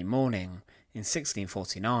January morning in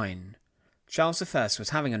 1649. Charles I was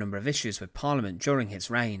having a number of issues with Parliament during his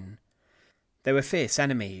reign. They were fierce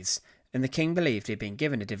enemies, and the king believed he had been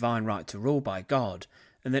given a divine right to rule by God,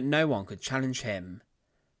 and that no one could challenge him.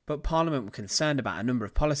 But Parliament were concerned about a number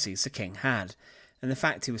of policies the king had, and the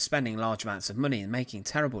fact he was spending large amounts of money and making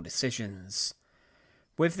terrible decisions.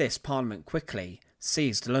 With this, Parliament quickly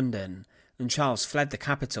seized London, and Charles fled the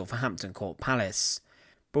capital for Hampton Court Palace.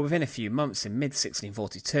 But within a few months, in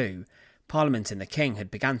mid-1642, Parliament and the king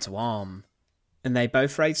had begun to arm, and they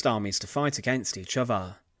both raised armies to fight against each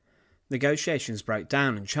other. Negotiations broke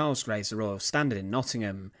down and Charles raised the royal standard in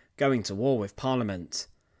Nottingham, going to war with Parliament.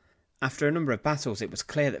 After a number of battles, it was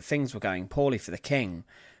clear that things were going poorly for the king,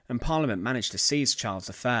 and Parliament managed to seize Charles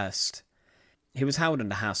I. He was held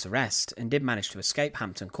under house arrest and did manage to escape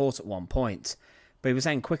Hampton Court at one point, but he was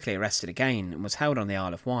then quickly arrested again and was held on the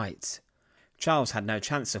Isle of Wight. Charles had no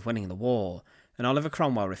chance of winning the war, and Oliver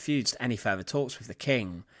Cromwell refused any further talks with the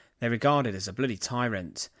king. They regarded as a bloody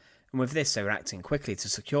tyrant, and with this they were acting quickly to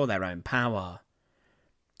secure their own power.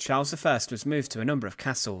 Charles I was moved to a number of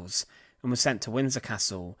castles, and was sent to Windsor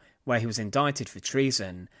Castle, where he was indicted for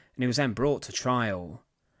treason, and he was then brought to trial.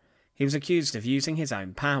 He was accused of using his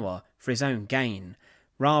own power for his own gain,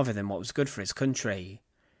 rather than what was good for his country.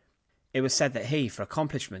 It was said that he, for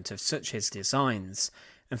accomplishment of such his designs,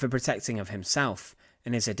 and for protecting of himself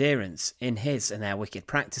and his adherents in his and their wicked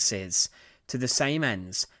practices, to the same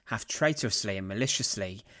ends, hath traitorously and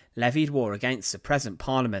maliciously levied war against the present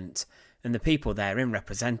Parliament and the people therein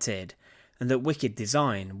represented, and that wicked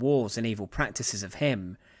design, wars, and evil practices of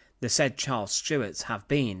him, the said Charles Stuart, have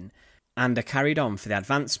been, and are carried on for the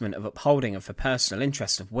advancement of upholding of the personal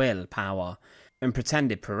interest of will, power, and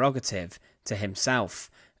pretended prerogative to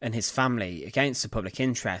himself and his family against the public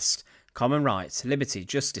interest, common right, liberty,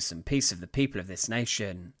 justice, and peace of the people of this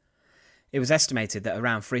nation. It was estimated that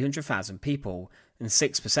around 300,000 people and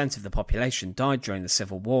 6% of the population died during the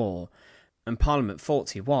Civil War, and Parliament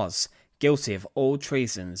thought he was guilty of all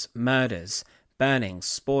treasons, murders, burnings,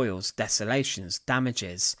 spoils, desolations,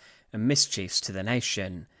 damages, and mischiefs to the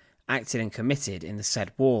nation, acted and committed in the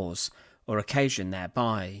said wars, or occasioned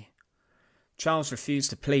thereby. Charles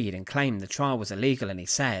refused to plead and claimed the trial was illegal, and he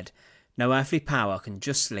said, "No earthly power can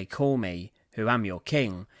justly call me, who am your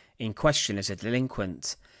king, in question as a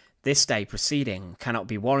delinquent. This day proceeding cannot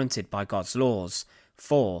be warranted by God's laws,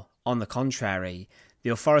 for, on the contrary,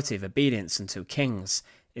 the authority of obedience unto kings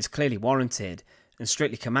is clearly warranted and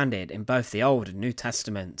strictly commanded in both the Old and New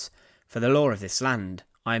Testament. For the law of this land,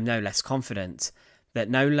 I am no less confident,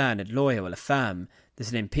 that no learned lawyer will affirm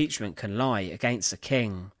that an impeachment can lie against a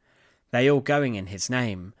king, they all going in his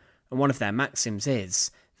name, and one of their maxims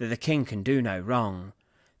is, that the king can do no wrong.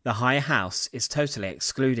 The higher house is totally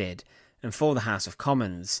excluded, and for the House of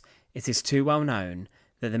Commons, it is too well known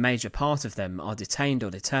that the major part of them are detained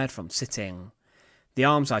or deterred from sitting. The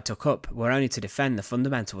arms I took up were only to defend the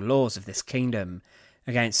fundamental laws of this kingdom,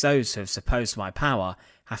 against those who have supposed my power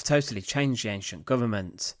have totally changed the ancient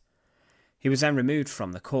government." He was then removed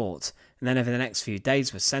from the court, and then over the next few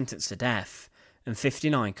days was sentenced to death, and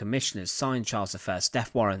 59 commissioners signed Charles I's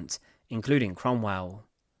death warrant, including Cromwell.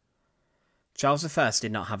 Charles I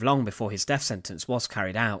did not have long before his death sentence was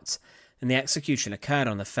carried out, and the execution occurred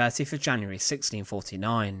on the 30th of January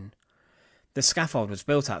 1649. The scaffold was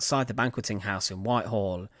built outside the banqueting house in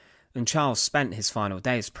Whitehall, and Charles spent his final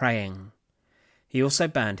days praying. He also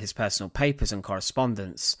burned his personal papers and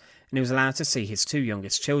correspondence, and he was allowed to see his two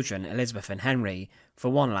youngest children, Elizabeth and Henry,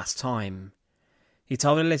 for one last time. He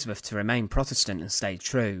told Elizabeth to remain Protestant and stay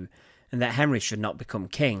true, and that Henry should not become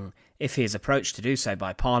king if he is approached to do so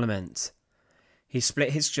by Parliament. He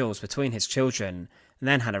split his jewels between his children, and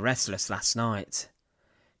then had a restless last night.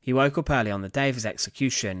 He woke up early on the day of his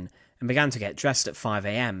execution, and began to get dressed at 5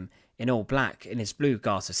 a.m. in all black in his blue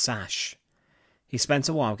garter sash. He spent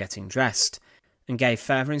a while getting dressed, and gave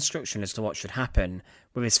further instruction as to what should happen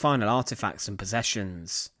with his final artefacts and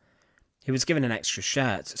possessions. He was given an extra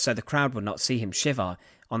shirt so the crowd would not see him shiver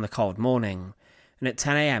on the cold morning, and at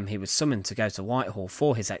 10 a.m. he was summoned to go to Whitehall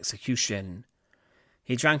for his execution.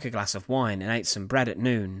 He drank a glass of wine and ate some bread at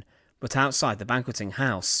noon, but outside the banqueting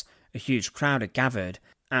house a huge crowd had gathered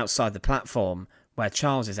outside the platform where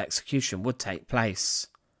Charles's execution would take place.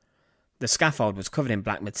 The scaffold was covered in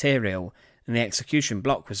black material, and the execution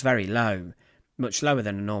block was very low, much lower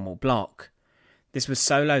than a normal block. This was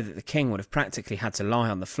so low that the king would have practically had to lie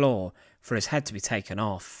on the floor for his head to be taken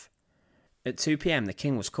off. At 2 p.m. the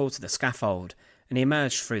king was called to the scaffold, and he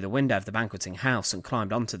emerged through the window of the banqueting house and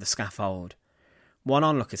climbed onto the scaffold. One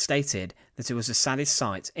onlooker stated that it was the saddest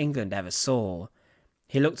sight England ever saw.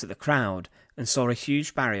 He looked at the crowd and saw a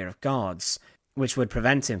huge barrier of guards, which would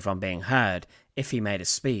prevent him from being heard if he made a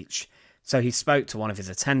speech, so he spoke to one of his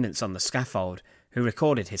attendants on the scaffold, who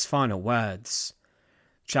recorded his final words.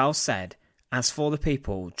 Charles said, "As for the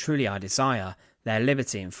people, truly I desire their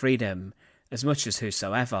liberty and freedom, as much as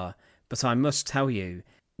whosoever, but I must tell you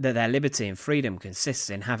that their liberty and freedom consists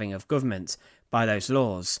in having of government by those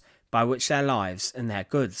laws, by which their lives and their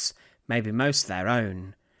goods may be most their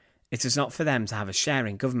own. It is not for them to have a share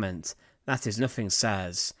in government, that is nothing,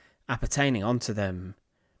 sirs, appertaining unto them.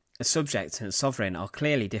 A subject and sovereign are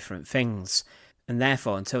clearly different things, and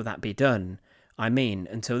therefore until that be done, I mean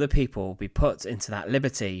until the people be put into that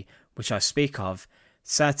liberty which I speak of,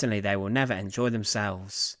 certainly they will never enjoy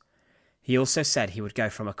themselves." He also said he would go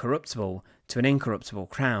from a corruptible to an incorruptible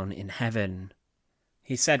crown in heaven.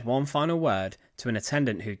 He said one final word to an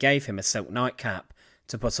attendant who gave him a silk nightcap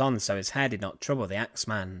to put on so his hair did not trouble the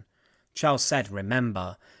axeman. Charles said,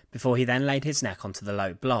 "Remember," before he then laid his neck onto the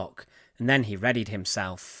low block, and then he readied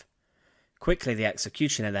himself. Quickly the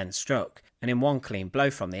executioner then struck, and in one clean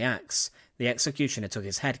blow from the axe, the executioner took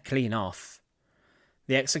his head clean off.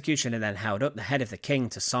 The executioner then held up the head of the king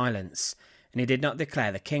to silence, and he did not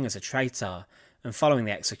declare the king as a traitor, and following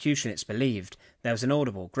the execution it's believed there was an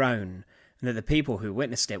audible groan, and that the people who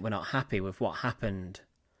witnessed it were not happy with what happened.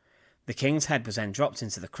 The king's head was then dropped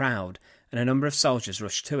into the crowd, and a number of soldiers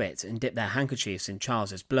rushed to it and dipped their handkerchiefs in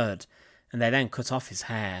Charles's blood, and they then cut off his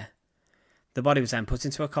hair. The body was then put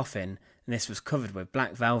into a coffin, and this was covered with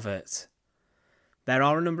black velvet. There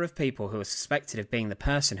are a number of people who are suspected of being the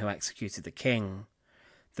person who executed the king.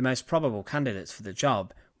 The most probable candidate for the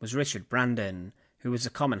job was Richard Brandon, who was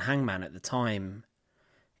a common hangman at the time.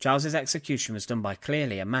 Charles's execution was done by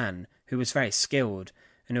clearly a man who was very skilled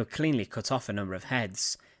and who had cleanly cut off a number of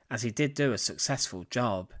heads, as he did do a successful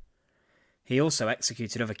job. He also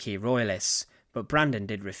executed other key royalists, but Brandon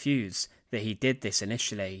did refuse that he did this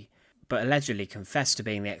initially, but allegedly confessed to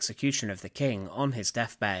being the executioner of the king on his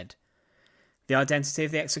deathbed. The identity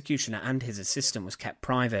of the executioner and his assistant was kept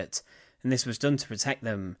private, and this was done to protect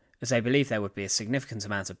them, as they believed there would be a significant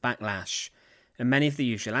amount of backlash, and many of the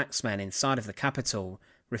usual axemen inside of the capital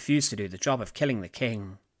refused to do the job of killing the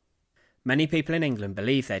king. Many people in England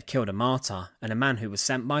believed they had killed a martyr and a man who was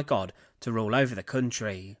sent by God to rule over the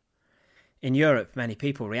country. In Europe, many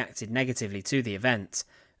people reacted negatively to the event,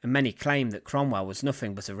 and many claimed that Cromwell was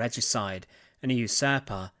nothing but a regicide and a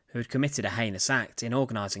usurper who had committed a heinous act in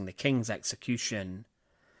organising the king's execution.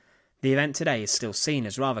 The event today is still seen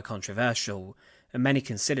as rather controversial, and many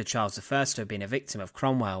consider Charles I to have been a victim of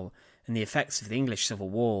Cromwell and the effects of the English Civil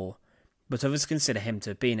War, but others consider him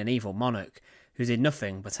to have been an evil monarch who did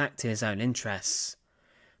nothing but act in his own interests.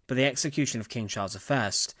 But the execution of King Charles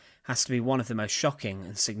I has to be one of the most shocking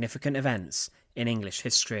and significant events in English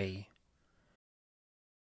history.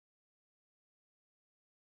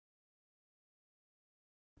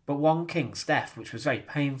 But one king's death which was very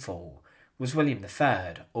painful was William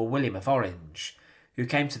III, or William of Orange, who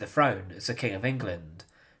came to the throne as the King of England,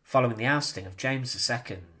 following the ousting of James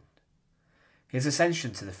II. His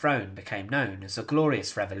ascension to the throne became known as the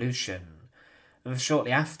Glorious Revolution, and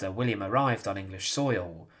shortly after William arrived on English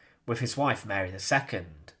soil with his wife Mary II,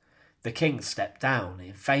 the king stepped down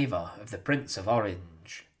in favour of the Prince of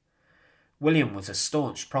Orange. William was a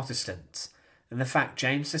staunch Protestant, and the fact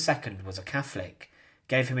James II was a Catholic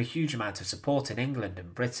gave him a huge amount of support in England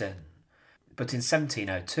and Britain. But in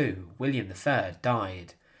 1702, William III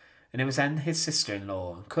died, and it was then his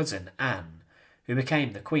sister-in-law and cousin Anne who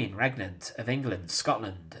became the Queen Regnant of England,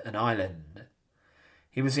 Scotland and Ireland.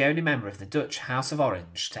 He was the only member of the Dutch House of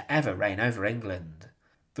Orange to ever reign over England.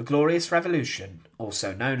 The Glorious Revolution,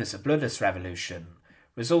 also known as the Bloodless Revolution,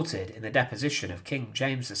 resulted in the deposition of King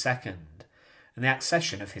James II and the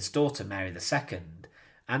accession of his daughter Mary II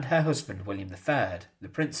and her husband William III, the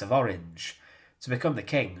Prince of Orange, to become the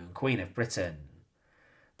King and Queen of Britain.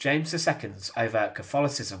 James II's overt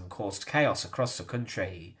Catholicism caused chaos across the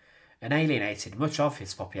country and alienated much of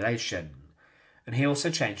his population, and he also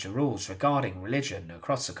changed the rules regarding religion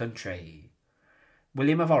across the country.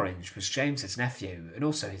 William of Orange was James's nephew and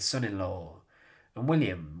also his son-in-law, and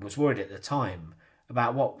William was worried at the time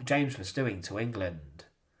about what James was doing to England.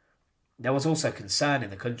 There was also concern in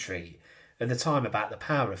the country at the time about the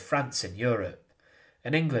power of France in Europe,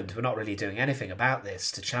 and England were not really doing anything about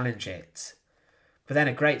this to challenge it. But then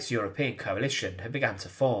a great European coalition had begun to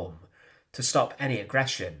form to stop any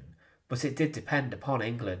aggression, but it did depend upon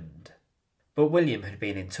England. But William had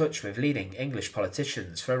been in touch with leading English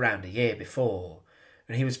politicians for around a year before,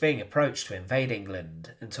 and he was being approached to invade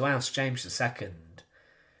England and to oust James II.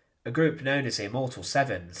 A group known as the Immortal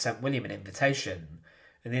Seven sent William an invitation,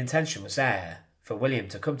 and the intention was there for William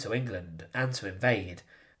to come to England and to invade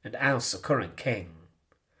and oust the current king.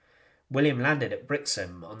 William landed at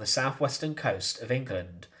Brixham on the southwestern coast of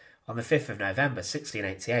England on the 5th of November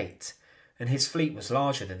 1688, and his fleet was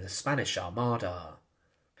larger than the Spanish Armada.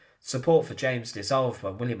 Support for James dissolved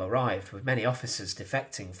when William arrived, with many officers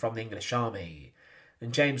defecting from the English army,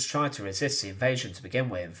 and James tried to resist the invasion to begin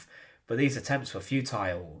with, but these attempts were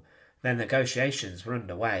futile. Then negotiations were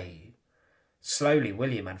underway. Slowly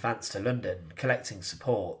William advanced to London, collecting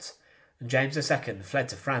support, and James II fled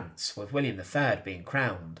to France, with William III being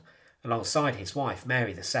crowned, alongside his wife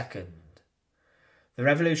Mary II. The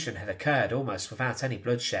revolution had occurred almost without any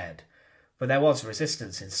bloodshed, but there was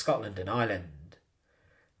resistance in Scotland and Ireland.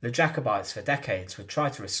 The Jacobites for decades would try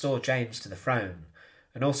to restore James to the throne,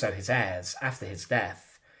 and also his heirs, after his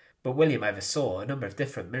death, but William oversaw a number of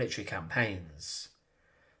different military campaigns.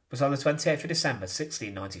 But on the 28th of December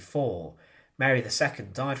 1694, Mary II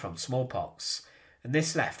died from smallpox, and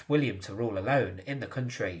this left William to rule alone in the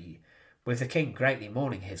country, with the king greatly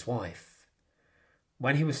mourning his wife.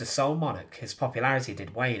 When he was the sole monarch, his popularity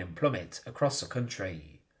did wane and plummet across the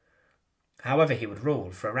country. However, he would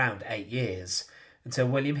rule for around 8 years, until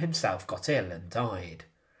William himself got ill and died.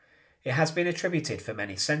 It has been attributed for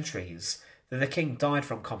many centuries that the king died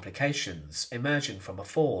from complications emerging from a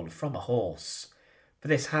fall from a horse, but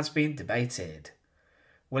this has been debated.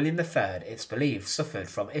 William III, it's believed, suffered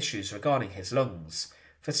from issues regarding his lungs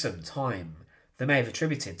for some time that may have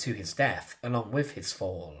attributed to his death along with his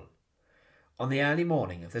fall. On the early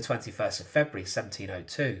morning of the 21st of February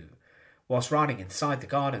 1702, whilst riding inside the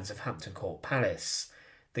gardens of Hampton Court Palace,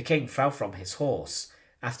 the king fell from his horse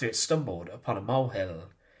after it stumbled upon a molehill,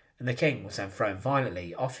 and the king was then thrown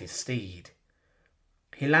violently off his steed.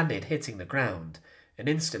 He landed hitting the ground and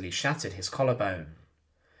instantly shattered his collarbone.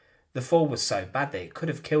 The fall was so bad that it could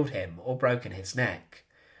have killed him or broken his neck,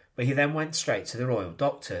 but he then went straight to the royal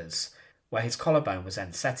doctors, where his collarbone was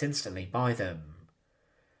then set instantly by them.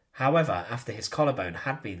 However, after his collarbone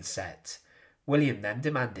had been set, William then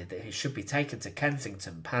demanded that he should be taken to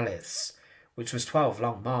Kensington Palace, which was 12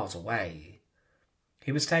 long miles away.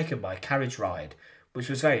 He was taken by carriage ride, which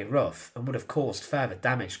was very rough and would have caused further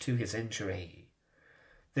damage to his injury.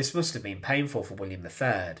 This must have been painful for William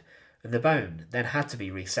III, and the bone then had to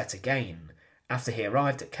be reset again after he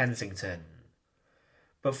arrived at Kensington.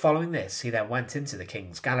 But following this, he then went into the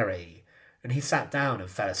King's Gallery, and he sat down and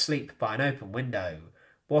fell asleep by an open window,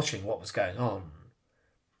 watching what was going on.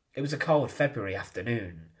 It was a cold February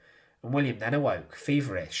afternoon, and William then awoke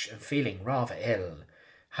feverish and feeling rather ill,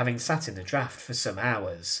 having sat in the draught for some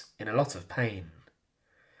hours, in a lot of pain.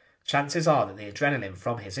 Chances are that the adrenaline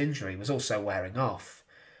from his injury was also wearing off,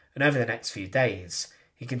 and over the next few days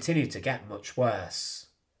he continued to get much worse.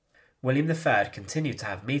 William III continued to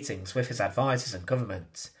have meetings with his advisers and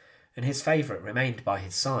government, and his favourite remained by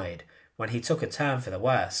his side when he took a turn for the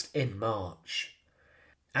worst in March.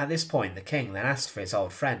 At this point the king then asked for his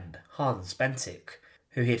old friend Hans Bentinck,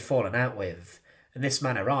 who he had fallen out with, and this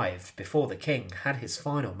man arrived before the king had his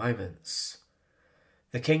final moments.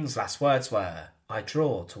 The king's last words were, "I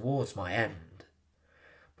draw towards my end."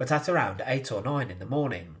 But at around 8 or 9 in the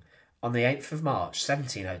morning, on the 8th of March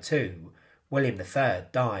 1702, William III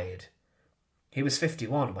died. He was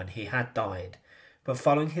 51 when he had died, but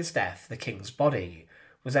following his death the king's body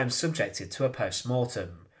was then subjected to a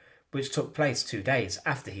post-mortem, which took place 2 days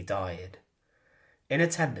after he died. In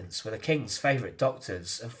attendance were the king's favourite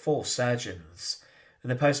doctors and 4 surgeons,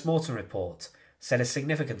 and the post-mortem report said a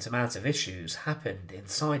significant amount of issues happened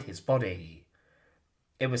inside his body.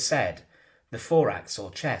 It was said, the thorax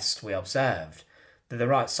or chest we observed, that the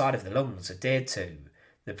right side of the lungs adhered to,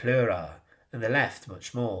 the pleura, and the left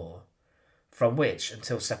much more, from which,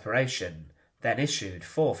 until separation, then issued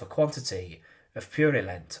forth a quantity of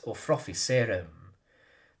purulent or frothy serum.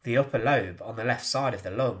 The upper lobe on the left side of the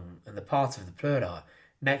lung and the part of the pleura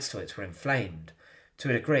next to it were inflamed to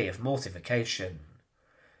a degree of mortification,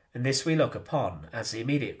 and this we look upon as the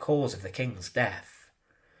immediate cause of the king's death.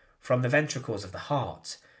 From the ventricles of the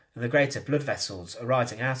heart and the greater blood vessels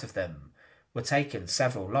arising out of them were taken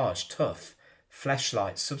several large, tough,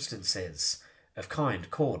 flesh-like substances of kind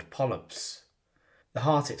called polyps. The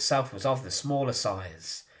heart itself was of the smaller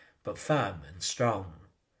size, but firm and strong.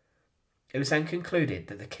 It was then concluded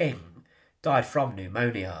that the king died from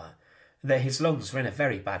pneumonia, and that his lungs were in a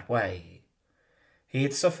very bad way. He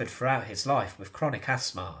had suffered throughout his life with chronic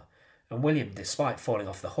asthma, and William, despite falling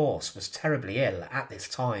off the horse, was terribly ill at this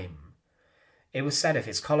time. It was said of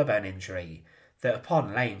his collarbone injury that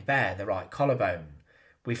upon laying bare the right collarbone,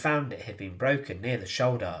 we found it had been broken near the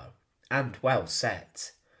shoulder, and well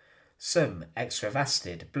set. Some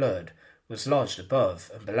extravased blood was lodged above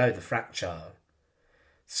and below the fracture.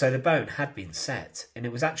 So the bone had been set, and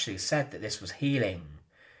it was actually said that this was healing,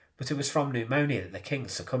 but it was from pneumonia that the king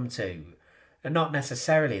succumbed to, and not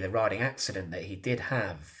necessarily the riding accident that he did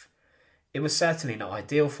have. It was certainly not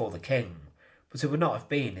ideal for the king, but it would not have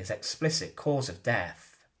been his explicit cause of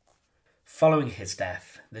death. Following his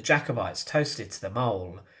death, the Jacobites toasted to the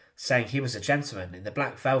mole, saying he was a gentleman in the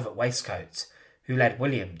black velvet waistcoat who led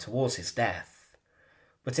William towards his death.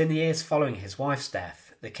 But in the years following his wife's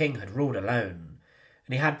death, the king had ruled alone,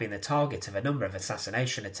 and he had been the target of a number of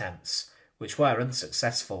assassination attempts, which were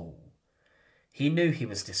unsuccessful. He knew he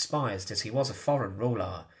was despised as he was a foreign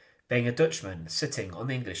ruler, being a Dutchman sitting on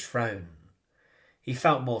the English throne. He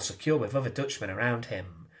felt more secure with other Dutchmen around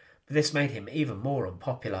him, but this made him even more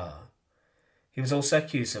unpopular. He was also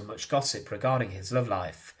accused of much gossip regarding his love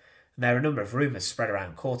life, and there were a number of rumours spread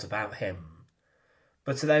around court about him.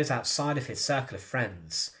 But to those outside of his circle of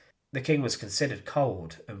friends, the king was considered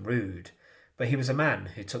cold and rude, but he was a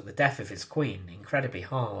man who took the death of his queen incredibly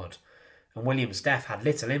hard, and William's death had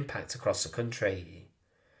little impact across the country.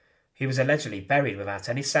 He was allegedly buried without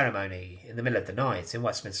any ceremony in the middle of the night in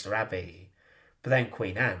Westminster Abbey, but then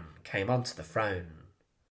Queen Anne came onto the throne.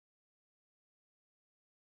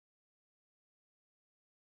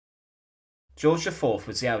 George IV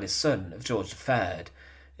was the eldest son of George III,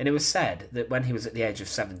 and it was said that when he was at the age of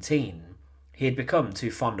 17, he had become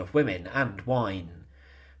too fond of women and wine,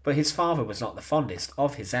 but his father was not the fondest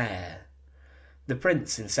of his heir. The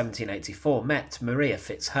prince in 1784 met Maria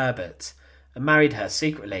Fitzherbert and married her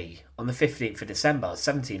secretly on the 15th of December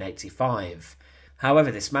 1785.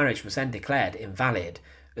 However, this marriage was then declared invalid,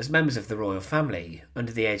 as members of the royal family,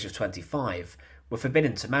 under the age of 25, were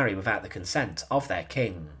forbidden to marry without the consent of their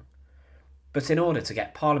king. But in order to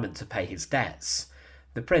get Parliament to pay his debts,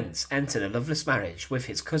 the prince entered a loveless marriage with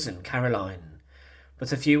his cousin Caroline.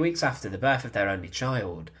 But a few weeks after the birth of their only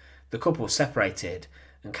child, the couple separated,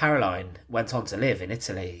 and Caroline went on to live in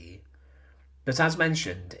Italy. But as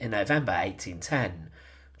mentioned, in November 1810,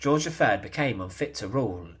 George III became unfit to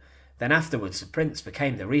rule. Then afterwards the prince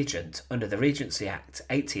became the regent under the Regency Act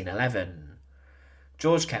 1811.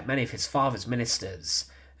 George kept many of his father's ministers,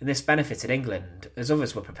 and this benefited England, as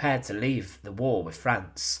others were prepared to leave the war with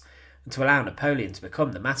France, and to allow Napoleon to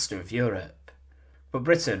become the master of Europe. But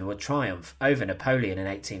Britain would triumph over Napoleon in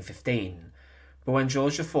 1815, but when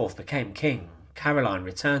George IV became king, Caroline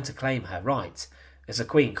returned to claim her right as a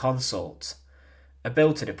queen consort. A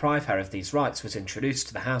bill to deprive her of these rights was introduced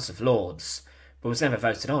to the House of Lords, but was never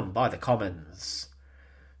voted on by the Commons.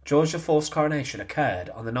 George IV's coronation occurred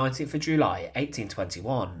on the 19th of July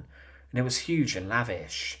 1821, and it was huge and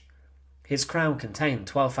lavish. His crown contained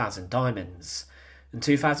 12,000 diamonds, and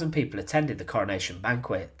 2,000 people attended the coronation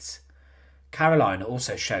banquet. Caroline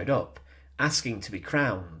also showed up, asking to be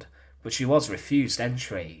crowned, but she was refused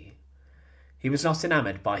entry. He was not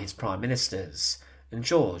enamoured by his prime ministers, and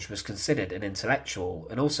George was considered an intellectual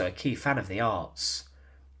and also a key fan of the arts.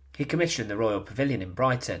 He commissioned the Royal Pavilion in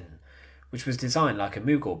Brighton, which was designed like a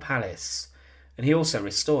Mughal palace, and he also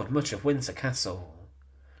restored much of Windsor Castle.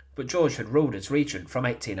 But George had ruled as regent from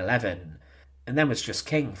 1811, and then was just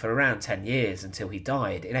king for around 10 years until he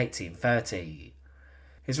died in 1830.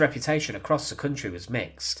 His reputation across the country was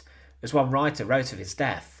mixed. As one writer wrote of his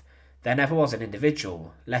death, there never was an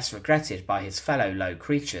individual less regretted by his fellow low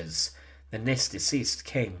creatures than this deceased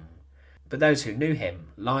king, but those who knew him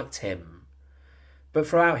liked him. But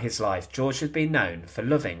throughout his life, George had been known for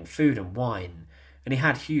loving food and wine, and he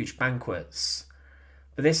had huge banquets.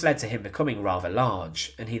 But this led to him becoming rather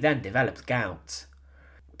large, and he then developed gout.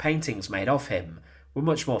 Paintings made of him were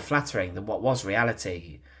much more flattering than what was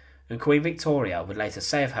reality, and Queen Victoria would later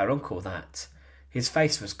say of her uncle that his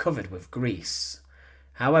face was covered with grease.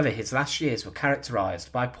 However, his last years were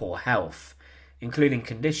characterised by poor health, including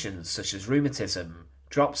conditions such as rheumatism,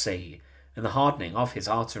 dropsy, and the hardening of his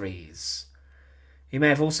arteries. He may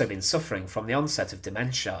have also been suffering from the onset of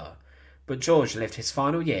dementia, but George lived his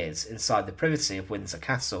final years inside the privacy of Windsor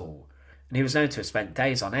Castle, and he was known to have spent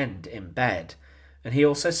days on end in bed, and he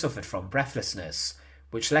also suffered from breathlessness,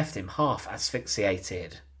 which left him half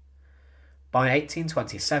asphyxiated. By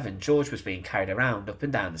 1827, George was being carried around up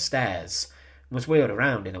and down the stairs, and was wheeled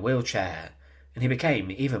around in a wheelchair, and he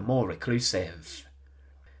became even more reclusive.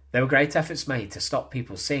 There were great efforts made to stop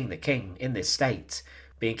people seeing the king in this state,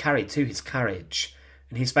 being carried to his carriage,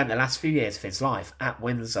 and he spent the last few years of his life at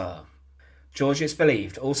Windsor. George, it's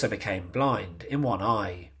believed, also became blind in one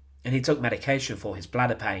eye, and he took medication for his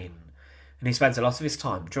bladder pain, and he spent a lot of his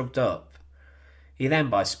time drugged up. He then,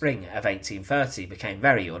 by spring of 1830, became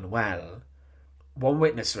very unwell. One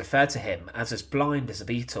witness referred to him as blind as a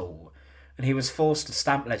beetle, and he was forced to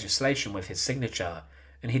stamp legislation with his signature,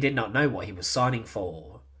 and he did not know what he was signing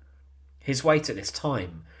for. His weight at this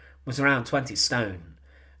time was around 20 stone,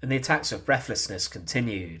 and the attacks of breathlessness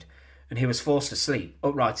continued, and he was forced to sleep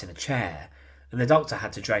upright in a chair, and the doctor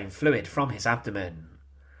had to drain fluid from his abdomen.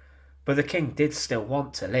 But the king did still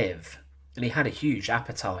want to live, and he had a huge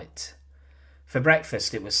appetite. For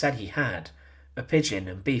breakfast it was said he had a pigeon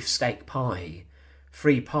and beef steak pie,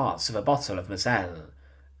 3 parts of a bottle of Moselle,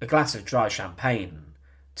 a glass of dry champagne,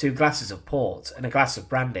 2 glasses of port and a glass of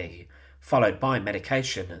brandy, followed by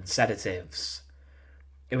medication and sedatives.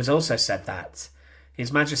 It was also said that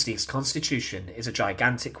His Majesty's constitution is a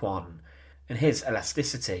gigantic one, and his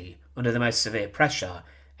elasticity under the most severe pressure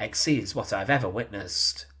exceeds what I have ever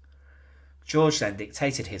witnessed. George then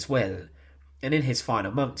dictated his will, and in his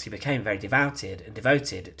final months he became very devoted and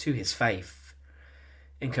devoted to his faith,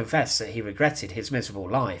 and confessed that he regretted his miserable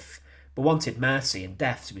life, but wanted mercy and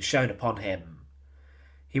death to be shown upon him.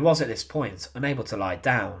 He was at this point unable to lie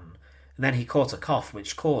down, and then he caught a cough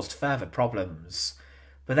which caused further problems,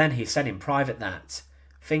 but then he said in private that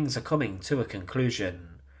things are coming to a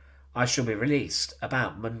conclusion. I shall be released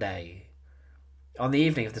about Monday. On the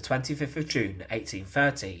evening of the 25th of June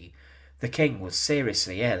 1830, the king was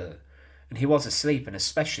seriously ill, and he was asleep in a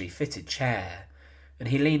specially fitted chair, and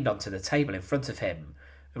he leaned onto the table in front of him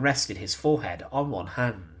and rested his forehead on one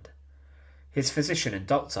hand. His physician and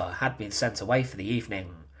doctor had been sent away for the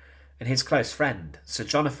evening, and his close friend, Sir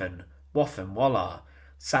Jonathan Wathen Waller,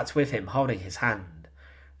 sat with him holding his hand,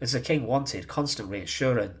 as the king wanted constant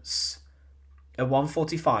reassurance. At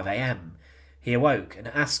 1:45 a.m. he awoke and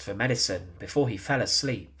asked for medicine before he fell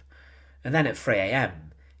asleep, and then at 3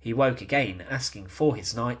 a.m. he woke again asking for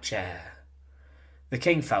his night chair. The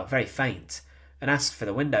king felt very faint and asked for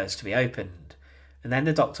the windows to be opened, and then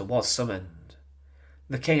the doctor was summoned.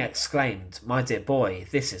 The king exclaimed, "My dear boy,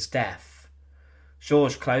 this is death."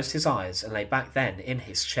 George closed his eyes and lay back then in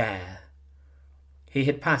his chair. He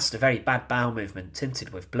had passed a very bad bowel movement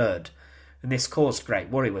tinted with blood, and this caused great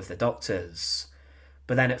worry with the doctors.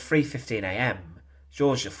 But then at 3:15 a.m,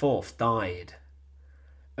 George IV died.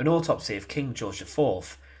 An autopsy of King George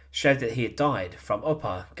IV showed that he had died from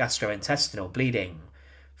upper gastrointestinal bleeding,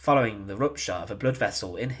 following the rupture of a blood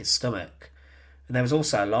vessel in his stomach, and there was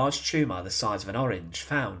also a large tumour the size of an orange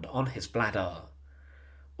found on his bladder.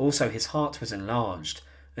 Also his heart was enlarged,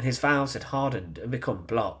 and his valves had hardened and become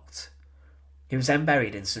blocked. He was then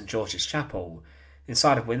buried in St George's Chapel,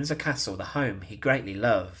 inside of Windsor Castle, the home he greatly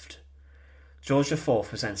loved. George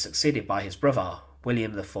IV was then succeeded by his brother,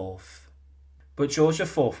 William IV. But George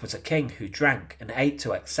IV was a king who drank and ate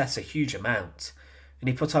to excess a huge amount, and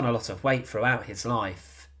he put on a lot of weight throughout his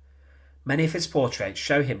life. Many of his portraits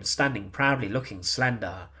show him standing proudly looking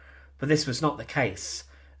slender, but this was not the case,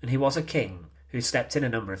 and he was a king who stepped in a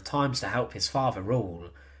number of times to help his father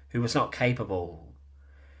rule, who was not capable.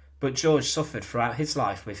 But George suffered throughout his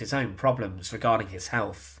life with his own problems regarding his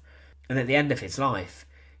health, and at the end of his life,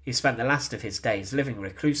 he spent the last of his days living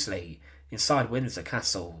reclusely inside Windsor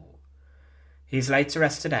Castle. He is laid to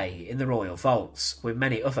rest today in the royal vaults with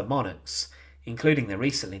many other monarchs, including the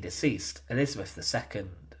recently deceased Elizabeth II.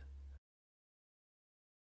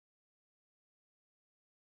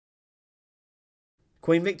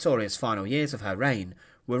 Queen Victoria's final years of her reign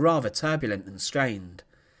were rather turbulent and strained.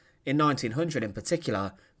 In 1900 in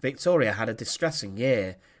particular, Victoria had a distressing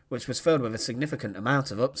year, which was filled with a significant amount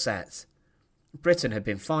of upset. Britain had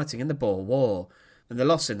been fighting in the Boer War, and the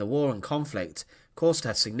loss in the war and conflict caused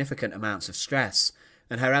her significant amounts of stress,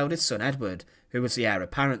 and her eldest son Edward, who was the heir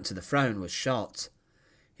apparent to the throne, was shot.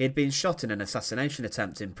 He had been shot in an assassination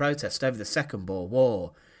attempt in protest over the Second Boer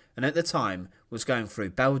War, and at the time was going through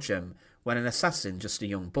Belgium when an assassin, just a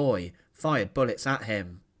young boy, fired bullets at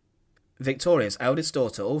him. Victoria's eldest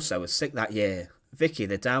daughter also was sick that year. Vicky,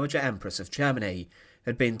 the Dowager Empress of Germany,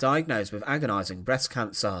 had been diagnosed with agonising breast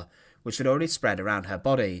cancer, which had already spread around her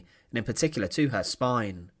body, and in particular to her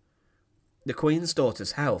spine. The Queen's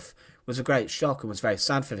daughter's health was a great shock and was very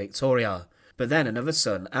sad for Victoria, but then another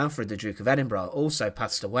son, Alfred the Duke of Edinburgh, also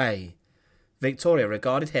passed away. Victoria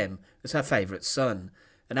regarded him as her favourite son,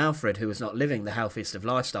 and Alfred, who was not living the healthiest of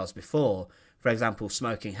lifestyles before, for example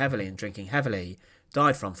smoking heavily and drinking heavily,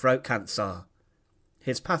 died from throat cancer.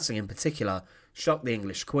 His passing in particular shocked the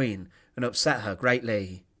English Queen and upset her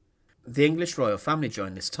greatly. The English royal family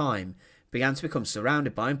during this time began to become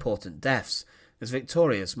surrounded by important deaths, as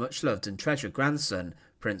Victoria's much-loved and treasured grandson,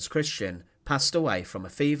 Prince Christian, passed away from a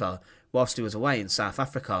fever whilst he was away in South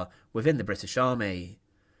Africa within the British Army.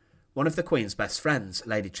 One of the Queen's best friends,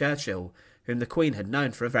 Lady Churchill, whom the Queen had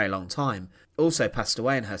known for a very long time, also passed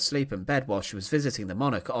away in her sleep and bed while she was visiting the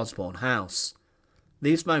monarch at Osborne House.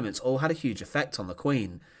 These moments all had a huge effect on the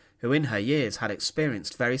Queen, who in her years had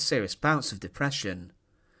experienced very serious bouts of depression.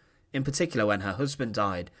 In particular, when her husband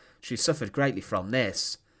died, she suffered greatly from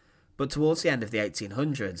this. But towards the end of the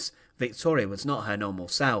 1800s, Victoria was not her normal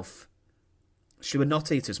self. She would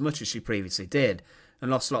not eat as much as she previously did, and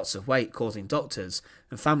lost lots of weight, causing doctors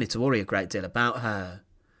and family to worry a great deal about her.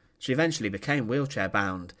 She eventually became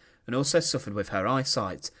wheelchair-bound, and also suffered with her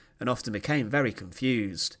eyesight, and often became very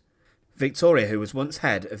confused. Victoria, who was once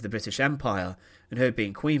head of the British Empire, and who had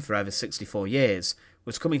been Queen for over 64 years,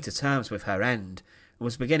 was coming to terms with her end, and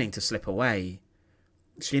was beginning to slip away.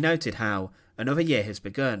 She noted how, "Another year has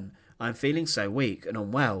begun, I am feeling so weak and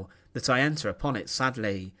unwell that I enter upon it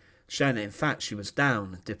sadly," showing that in fact she was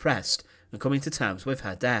down, depressed, and coming to terms with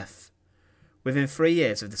her death. Within 3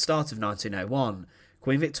 years of the start of 1901,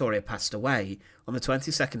 Queen Victoria passed away on the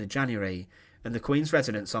 22nd of January, and the Queen's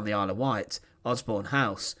residence on the Isle of Wight, Osborne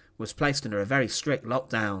House, was placed under a very strict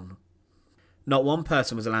lockdown. Not one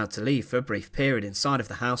person was allowed to leave for a brief period inside of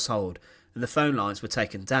the household, and the phone lines were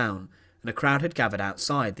taken down, and a crowd had gathered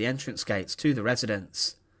outside the entrance gates to the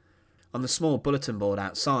residence. On the small bulletin board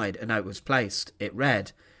outside a note was placed. It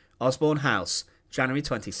read, "Osborne House, January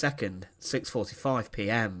 22nd, 6:45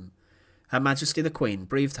 p.m. Her Majesty the Queen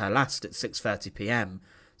breathed her last at 6:30 p.m,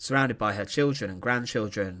 surrounded by her children and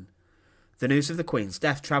grandchildren." The news of the Queen's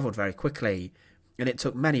death travelled very quickly, and it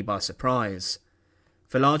took many by surprise.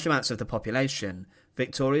 For large amounts of the population,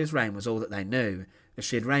 Victoria's reign was all that they knew, as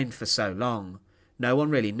she had reigned for so long. No one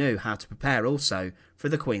really knew how to prepare also for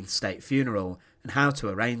the Queen's state funeral, and how to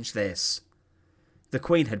arrange this. The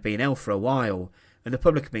Queen had been ill for a while, and the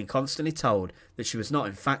public had been constantly told that she was not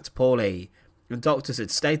in fact poorly, and doctors had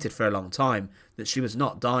stated for a long time that she was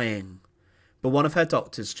not dying. But one of her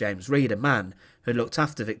doctors, James Reed, a man who had looked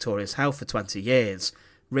after Victoria's health for 20 years,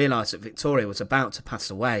 realised that Victoria was about to pass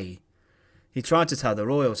away. He tried to tell the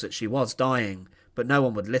royals that she was dying, but no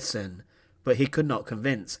one would listen, but he could not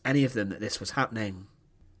convince any of them that this was happening.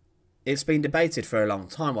 It's been debated for a long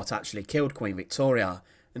time what actually killed Queen Victoria,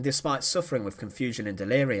 and despite suffering with confusion and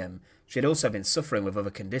delirium, she had also been suffering with other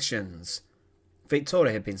conditions.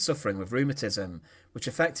 Victoria had been suffering with rheumatism, which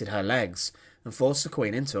affected her legs, and forced the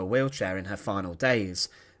Queen into a wheelchair in her final days,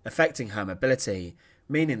 affecting her mobility,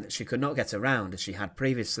 meaning that she could not get around as she had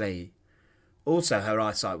previously. Also, her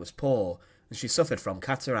eyesight was poor, and she suffered from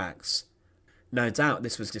cataracts. No doubt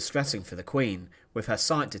this was distressing for the Queen, with her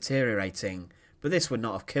sight deteriorating, but this would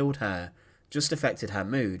not have killed her, just affected her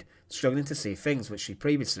mood, struggling to see things which she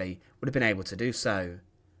previously would have been able to do so.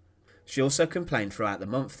 She also complained throughout the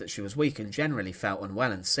month that she was weak and generally felt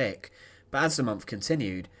unwell and sick, but as the month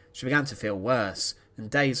continued, she began to feel worse, and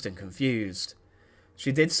dazed and confused.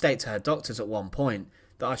 She did state to her doctors at one point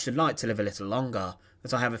that "I should like to live a little longer,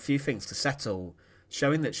 as I have a few things to settle,"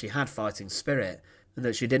 showing that she had fighting spirit, and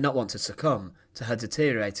that she did not want to succumb to her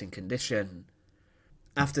deteriorating condition.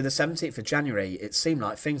 After the 17th of January, it seemed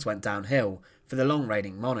like things went downhill for the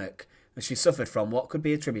long-reigning monarch, and she suffered from what could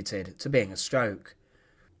be attributed to being a stroke.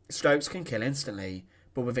 Strokes can kill instantly,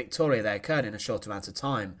 but with Victoria they occurred in a short amount of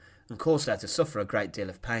time, and caused her to suffer a great deal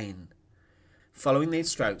of pain. Following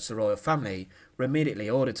these strokes, the royal family were immediately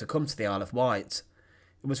ordered to come to the Isle of Wight.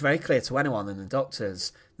 It was very clear to anyone than the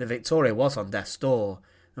doctors that Victoria was on death's door,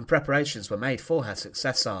 and preparations were made for her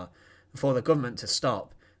successor, and for the government to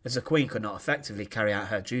stop, as the Queen could not effectively carry out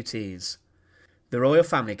her duties. The royal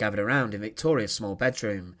family gathered around in Victoria's small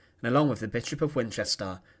bedroom, and along with the Bishop of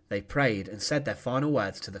Winchester, they prayed and said their final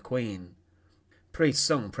words to the Queen. Priests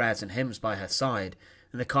sung prayers and hymns by her side,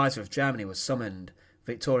 and the Kaiser of Germany was summoned,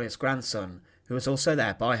 Victoria's grandson, who was also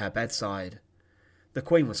there by her bedside. The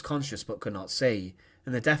Queen was conscious but could not see,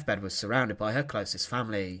 and the deathbed was surrounded by her closest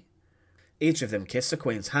family. Each of them kissed the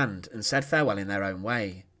Queen's hand and said farewell in their own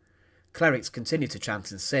way. Clerics continued to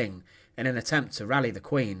chant and sing in an attempt to rally the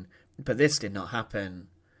Queen, but this did not happen.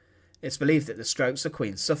 It's believed that the strokes the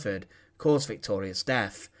Queen suffered caused Victoria's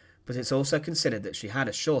death, but it's also considered that she had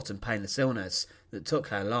a short and painless illness that took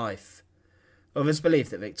her life. Others believe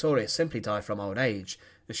that Victoria simply died from old age,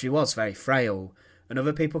 as she was very frail, and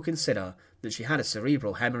other people consider that she had a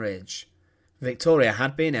cerebral hemorrhage. Victoria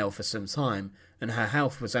had been ill for some time, and her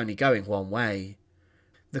health was only going one way.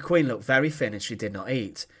 The Queen looked very thin as she did not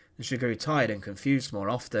eat, and she grew tired and confused more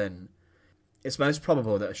often. It's most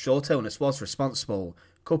probable that a short illness was responsible,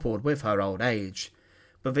 coupled with her old age.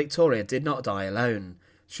 But Victoria did not die alone.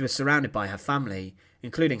 She was surrounded by her family,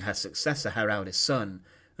 including her successor, her eldest son,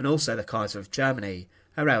 and also the Kaiser of Germany,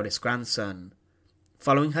 her eldest grandson.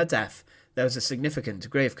 Following her death, there was a significant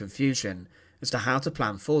degree of confusion as to how to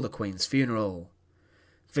plan for the Queen's funeral.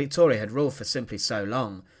 Victoria had ruled for simply so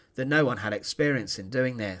long that no one had experience in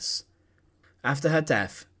doing this. After her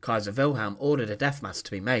death, Kaiser Wilhelm ordered a death mass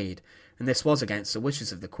to be made, and this was against the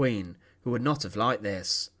wishes of the Queen, who would not have liked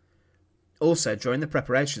this. Also, during the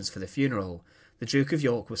preparations for the funeral, the Duke of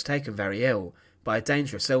York was taken very ill by a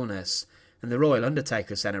dangerous illness, and the royal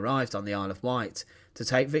undertakers then arrived on the Isle of Wight to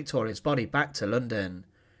take Victoria's body back to London.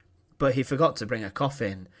 But he forgot to bring a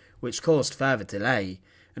coffin, which caused further delay,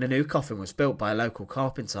 and a new coffin was built by a local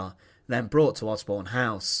carpenter, then brought to Osborne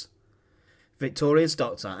House. Victoria's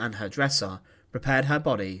doctor and her dresser prepared her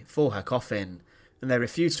body for her coffin, and they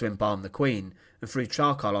refused to embalm the Queen and threw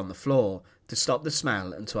charcoal on the floor to stop the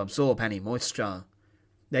smell and to absorb any moisture.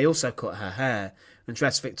 They also cut her hair and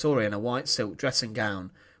dressed Victoria in a white silk dressing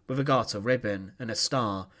gown with a garter ribbon and a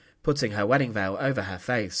star, putting her wedding veil over her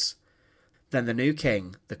face. Then the new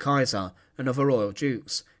king, the Kaiser, and other royal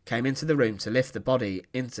dukes came into the room to lift the body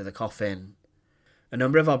into the coffin. A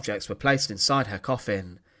number of objects were placed inside her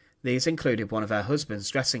coffin. These included one of her husband's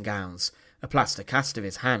dressing gowns, a plaster cast of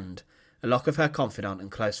his hand, a lock of her confidant and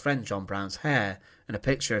close friend John Brown's hair, and a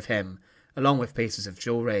picture of him, along with pieces of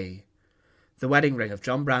jewellery. The wedding ring of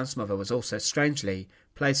John Brown's mother was also strangely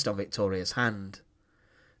placed on Victoria's hand.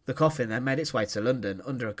 The coffin then made its way to London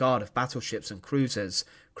under a guard of battleships and cruisers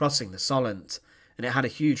crossing the Solent, and it had a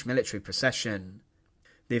huge military procession.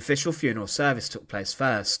 The official funeral service took place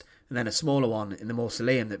first, and then a smaller one in the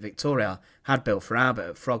mausoleum that Victoria had built for Albert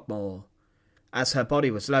at Frogmore. As her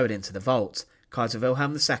body was lowered into the vault, Kaiser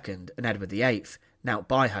Wilhelm II and Edward VIII knelt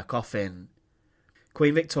by her coffin.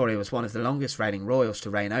 Queen Victoria was one of the longest reigning royals to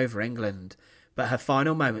reign over England, but her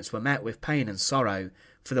final moments were met with pain and sorrow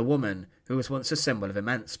for the woman who was once a symbol of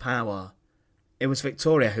immense power. It was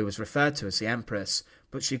Victoria who was referred to as the Empress,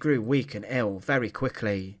 but she grew weak and ill very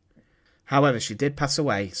quickly. However, she did pass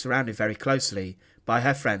away, surrounded very closely by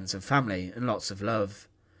her friends and family and lots of love.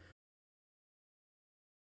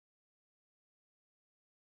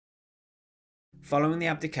 Following the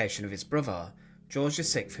abdication of his brother, George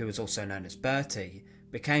VI, who was also known as Bertie,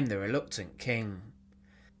 became the reluctant king.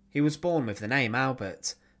 He was born with the name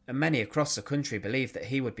Albert, and many across the country believed that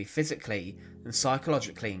he would be physically and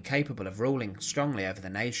psychologically incapable of ruling strongly over the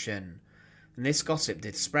nation, and this gossip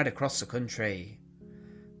did spread across the country.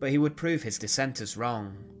 But he would prove his dissenters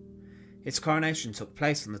wrong. His coronation took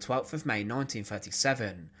place on the 12th of May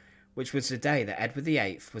 1937, which was the day that Edward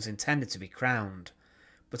VIII was intended to be crowned,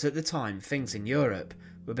 but at the time things in Europe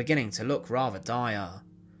were beginning to look rather dire.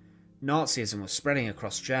 Nazism was spreading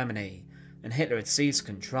across Germany, and Hitler had seized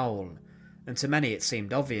control, and to many it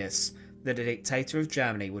seemed obvious that a dictator of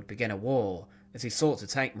Germany would begin a war as he sought to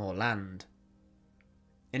take more land.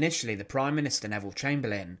 Initially, the Prime Minister Neville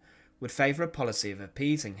Chamberlain would favour a policy of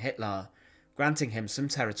appeasing Hitler, granting him some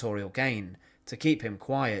territorial gain to keep him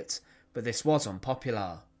quiet, but this was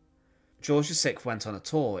unpopular. George VI went on a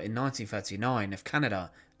tour in 1939 of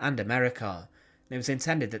Canada and America, and it was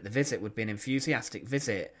intended that the visit would be an enthusiastic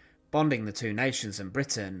visit, bonding the two nations and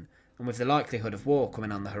Britain, and with the likelihood of war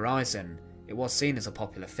coming on the horizon, it was seen as a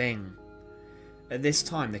popular thing. At this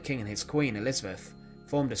time, the King and his Queen Elizabeth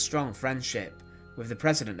formed a strong friendship with the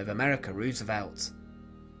President of America, Roosevelt.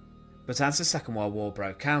 But as the Second World War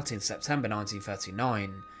broke out in September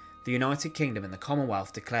 1939, the United Kingdom and the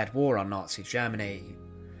Commonwealth declared war on Nazi Germany.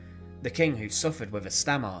 The King, who suffered with a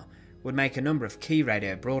stammer, would make a number of key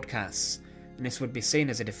radio broadcasts, and this would be seen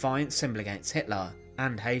as a defiant symbol against Hitler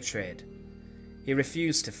and hatred. He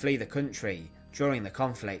refused to flee the country during the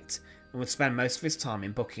conflict and would spend most of his time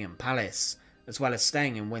in Buckingham Palace, as well as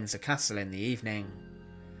staying in Windsor Castle in the evening.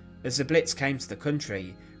 As the Blitz came to the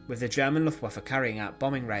country, with the German Luftwaffe carrying out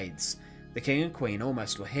bombing raids, the King and Queen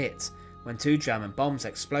almost were hit when 2 German bombs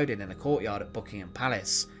exploded in a courtyard at Buckingham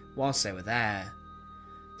Palace whilst they were there.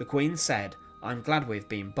 The Queen said, "I'm glad we've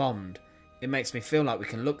been bombed. It makes me feel like we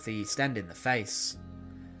can look the East End in the face."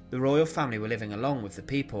 The royal family were living along with the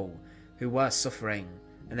people who were suffering,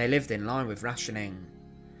 and they lived in line with rationing.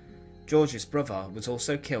 George's brother was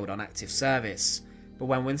also killed on active service, but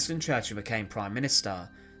when Winston Churchill became Prime Minister,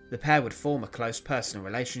 the pair would form a close personal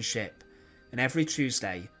relationship, and every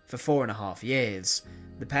Tuesday, for 4.5 years,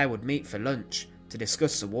 the pair would meet for lunch to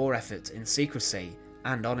discuss the war effort in secrecy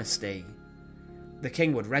and honesty. The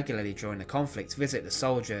King would regularly during the conflict visit the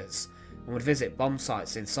soldiers, and would visit bomb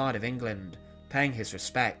sites inside of England, paying his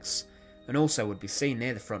respects, and also would be seen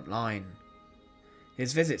near the front line.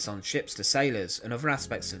 His visits on ships to sailors and other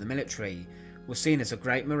aspects of the military were seen as a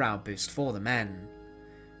great morale boost for the men.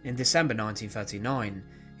 In December 1939,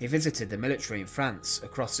 he visited the military in France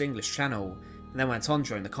across the English Channel, and then went on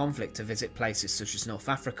during the conflict to visit places such as North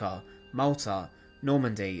Africa, Malta,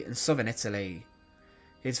 Normandy and southern Italy.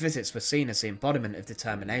 His visits were seen as the embodiment of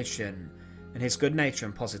determination, and his good nature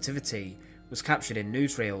and positivity was captured in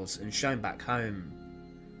newsreels and shown back home.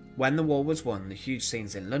 When the war was won, the huge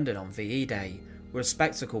scenes in London on VE Day were a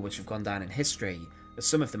spectacle which have gone down in history as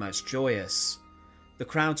some of the most joyous. The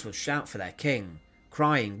crowds would shout for their king,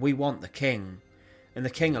 crying, "We want the king," and the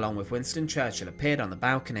king along with Winston Churchill appeared on the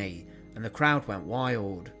balcony and the crowd went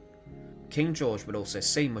wild. King George would also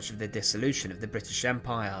see much of the dissolution of the British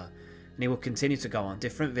Empire, and he would continue to go on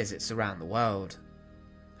different visits around the world.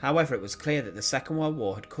 However, it was clear that the Second World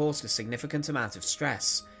War had caused a significant amount of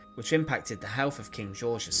stress, which impacted the health of King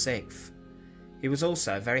George VI. He was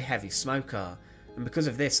also a very heavy smoker, and because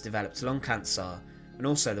of this developed lung cancer, and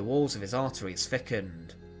also the walls of his arteries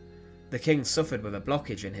thickened. The king suffered with a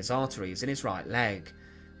blockage in his arteries in his right leg,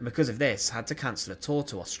 and because of this had to cancel a tour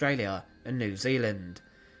to Australia and New Zealand,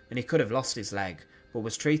 and he could have lost his leg but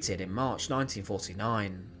was treated in March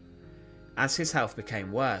 1949. As his health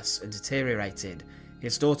became worse and deteriorated,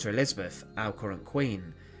 his daughter Elizabeth, our current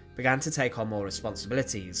queen, began to take on more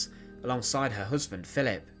responsibilities alongside her husband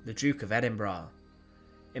Philip, the Duke of Edinburgh.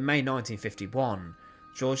 In May 1951,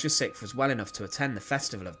 George VI was well enough to attend the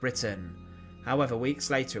Festival of Britain. However, weeks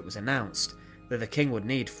later it was announced that the king would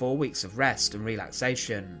need 4 weeks of rest and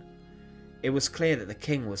relaxation. It was clear that the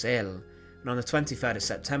king was ill, and on the 23rd of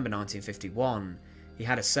September 1951, he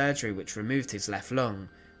had a surgery which removed his left lung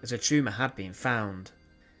as a tumour had been found.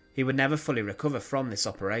 He would never fully recover from this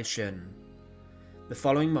operation. The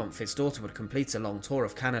following month his daughter would complete a long tour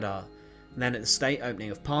of Canada, and then at the state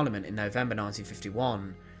opening of Parliament in November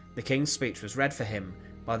 1951, the King's speech was read for him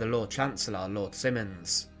by the Lord Chancellor, Lord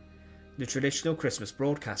Simonds. The traditional Christmas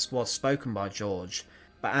broadcast was spoken by George,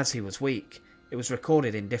 but as he was weak, it was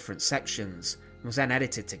recorded in different sections and was then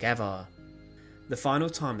edited together. The final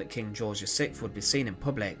time that King George VI would be seen in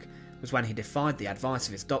public was when he defied the advice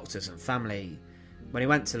of his doctors and family, when he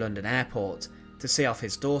went to London Airport to see off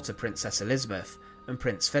his daughter Princess Elizabeth and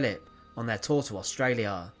Prince Philip on their tour to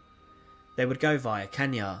Australia. They would go via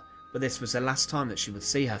Kenya, but this was the last time that she would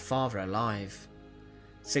see her father alive.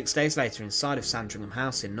 6 days later, inside of Sandringham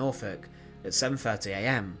House in Norfolk, at 7:30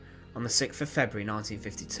 AM, on the 6th of February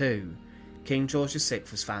 1952, King George VI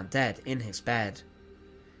was found dead in his bed.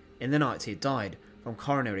 In the night he had died from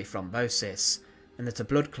coronary thrombosis, and that a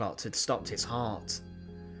blood clot had stopped his heart.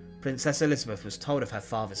 Princess Elizabeth was told of her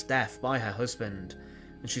father's death by her husband,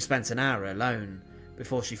 and she spent an hour alone,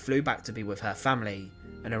 before she flew back to be with her family,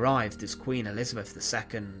 and arrived as Queen Elizabeth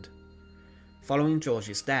II. Following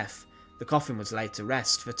George's death, the coffin was laid to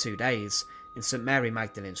rest for 2 days in St Mary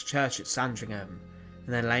Magdalene's Church at Sandringham,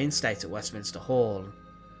 and then lay in state at Westminster Hall.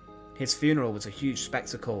 His funeral was a huge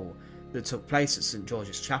spectacle that took place at St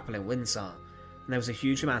George's Chapel in Windsor, and there was a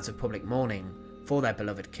huge amount of public mourning for their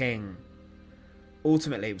beloved king.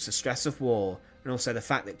 Ultimately, it was the stress of war and also the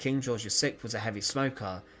fact that King George VI was a heavy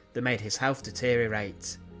smoker that made his health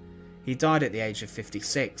deteriorate. He died at the age of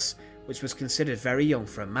 56, which was considered very young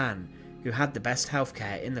for a man who had the best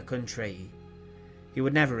healthcare in the country. He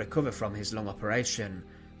would never recover from his lung operation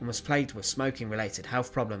and was plagued with smoking-related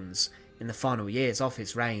health problems in the final years of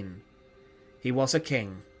his reign. He was a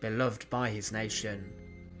king beloved by his nation.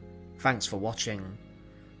 Thanks for watching.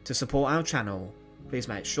 To support our channel, please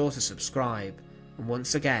make sure to subscribe, and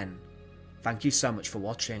once again, thank you so much for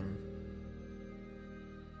watching.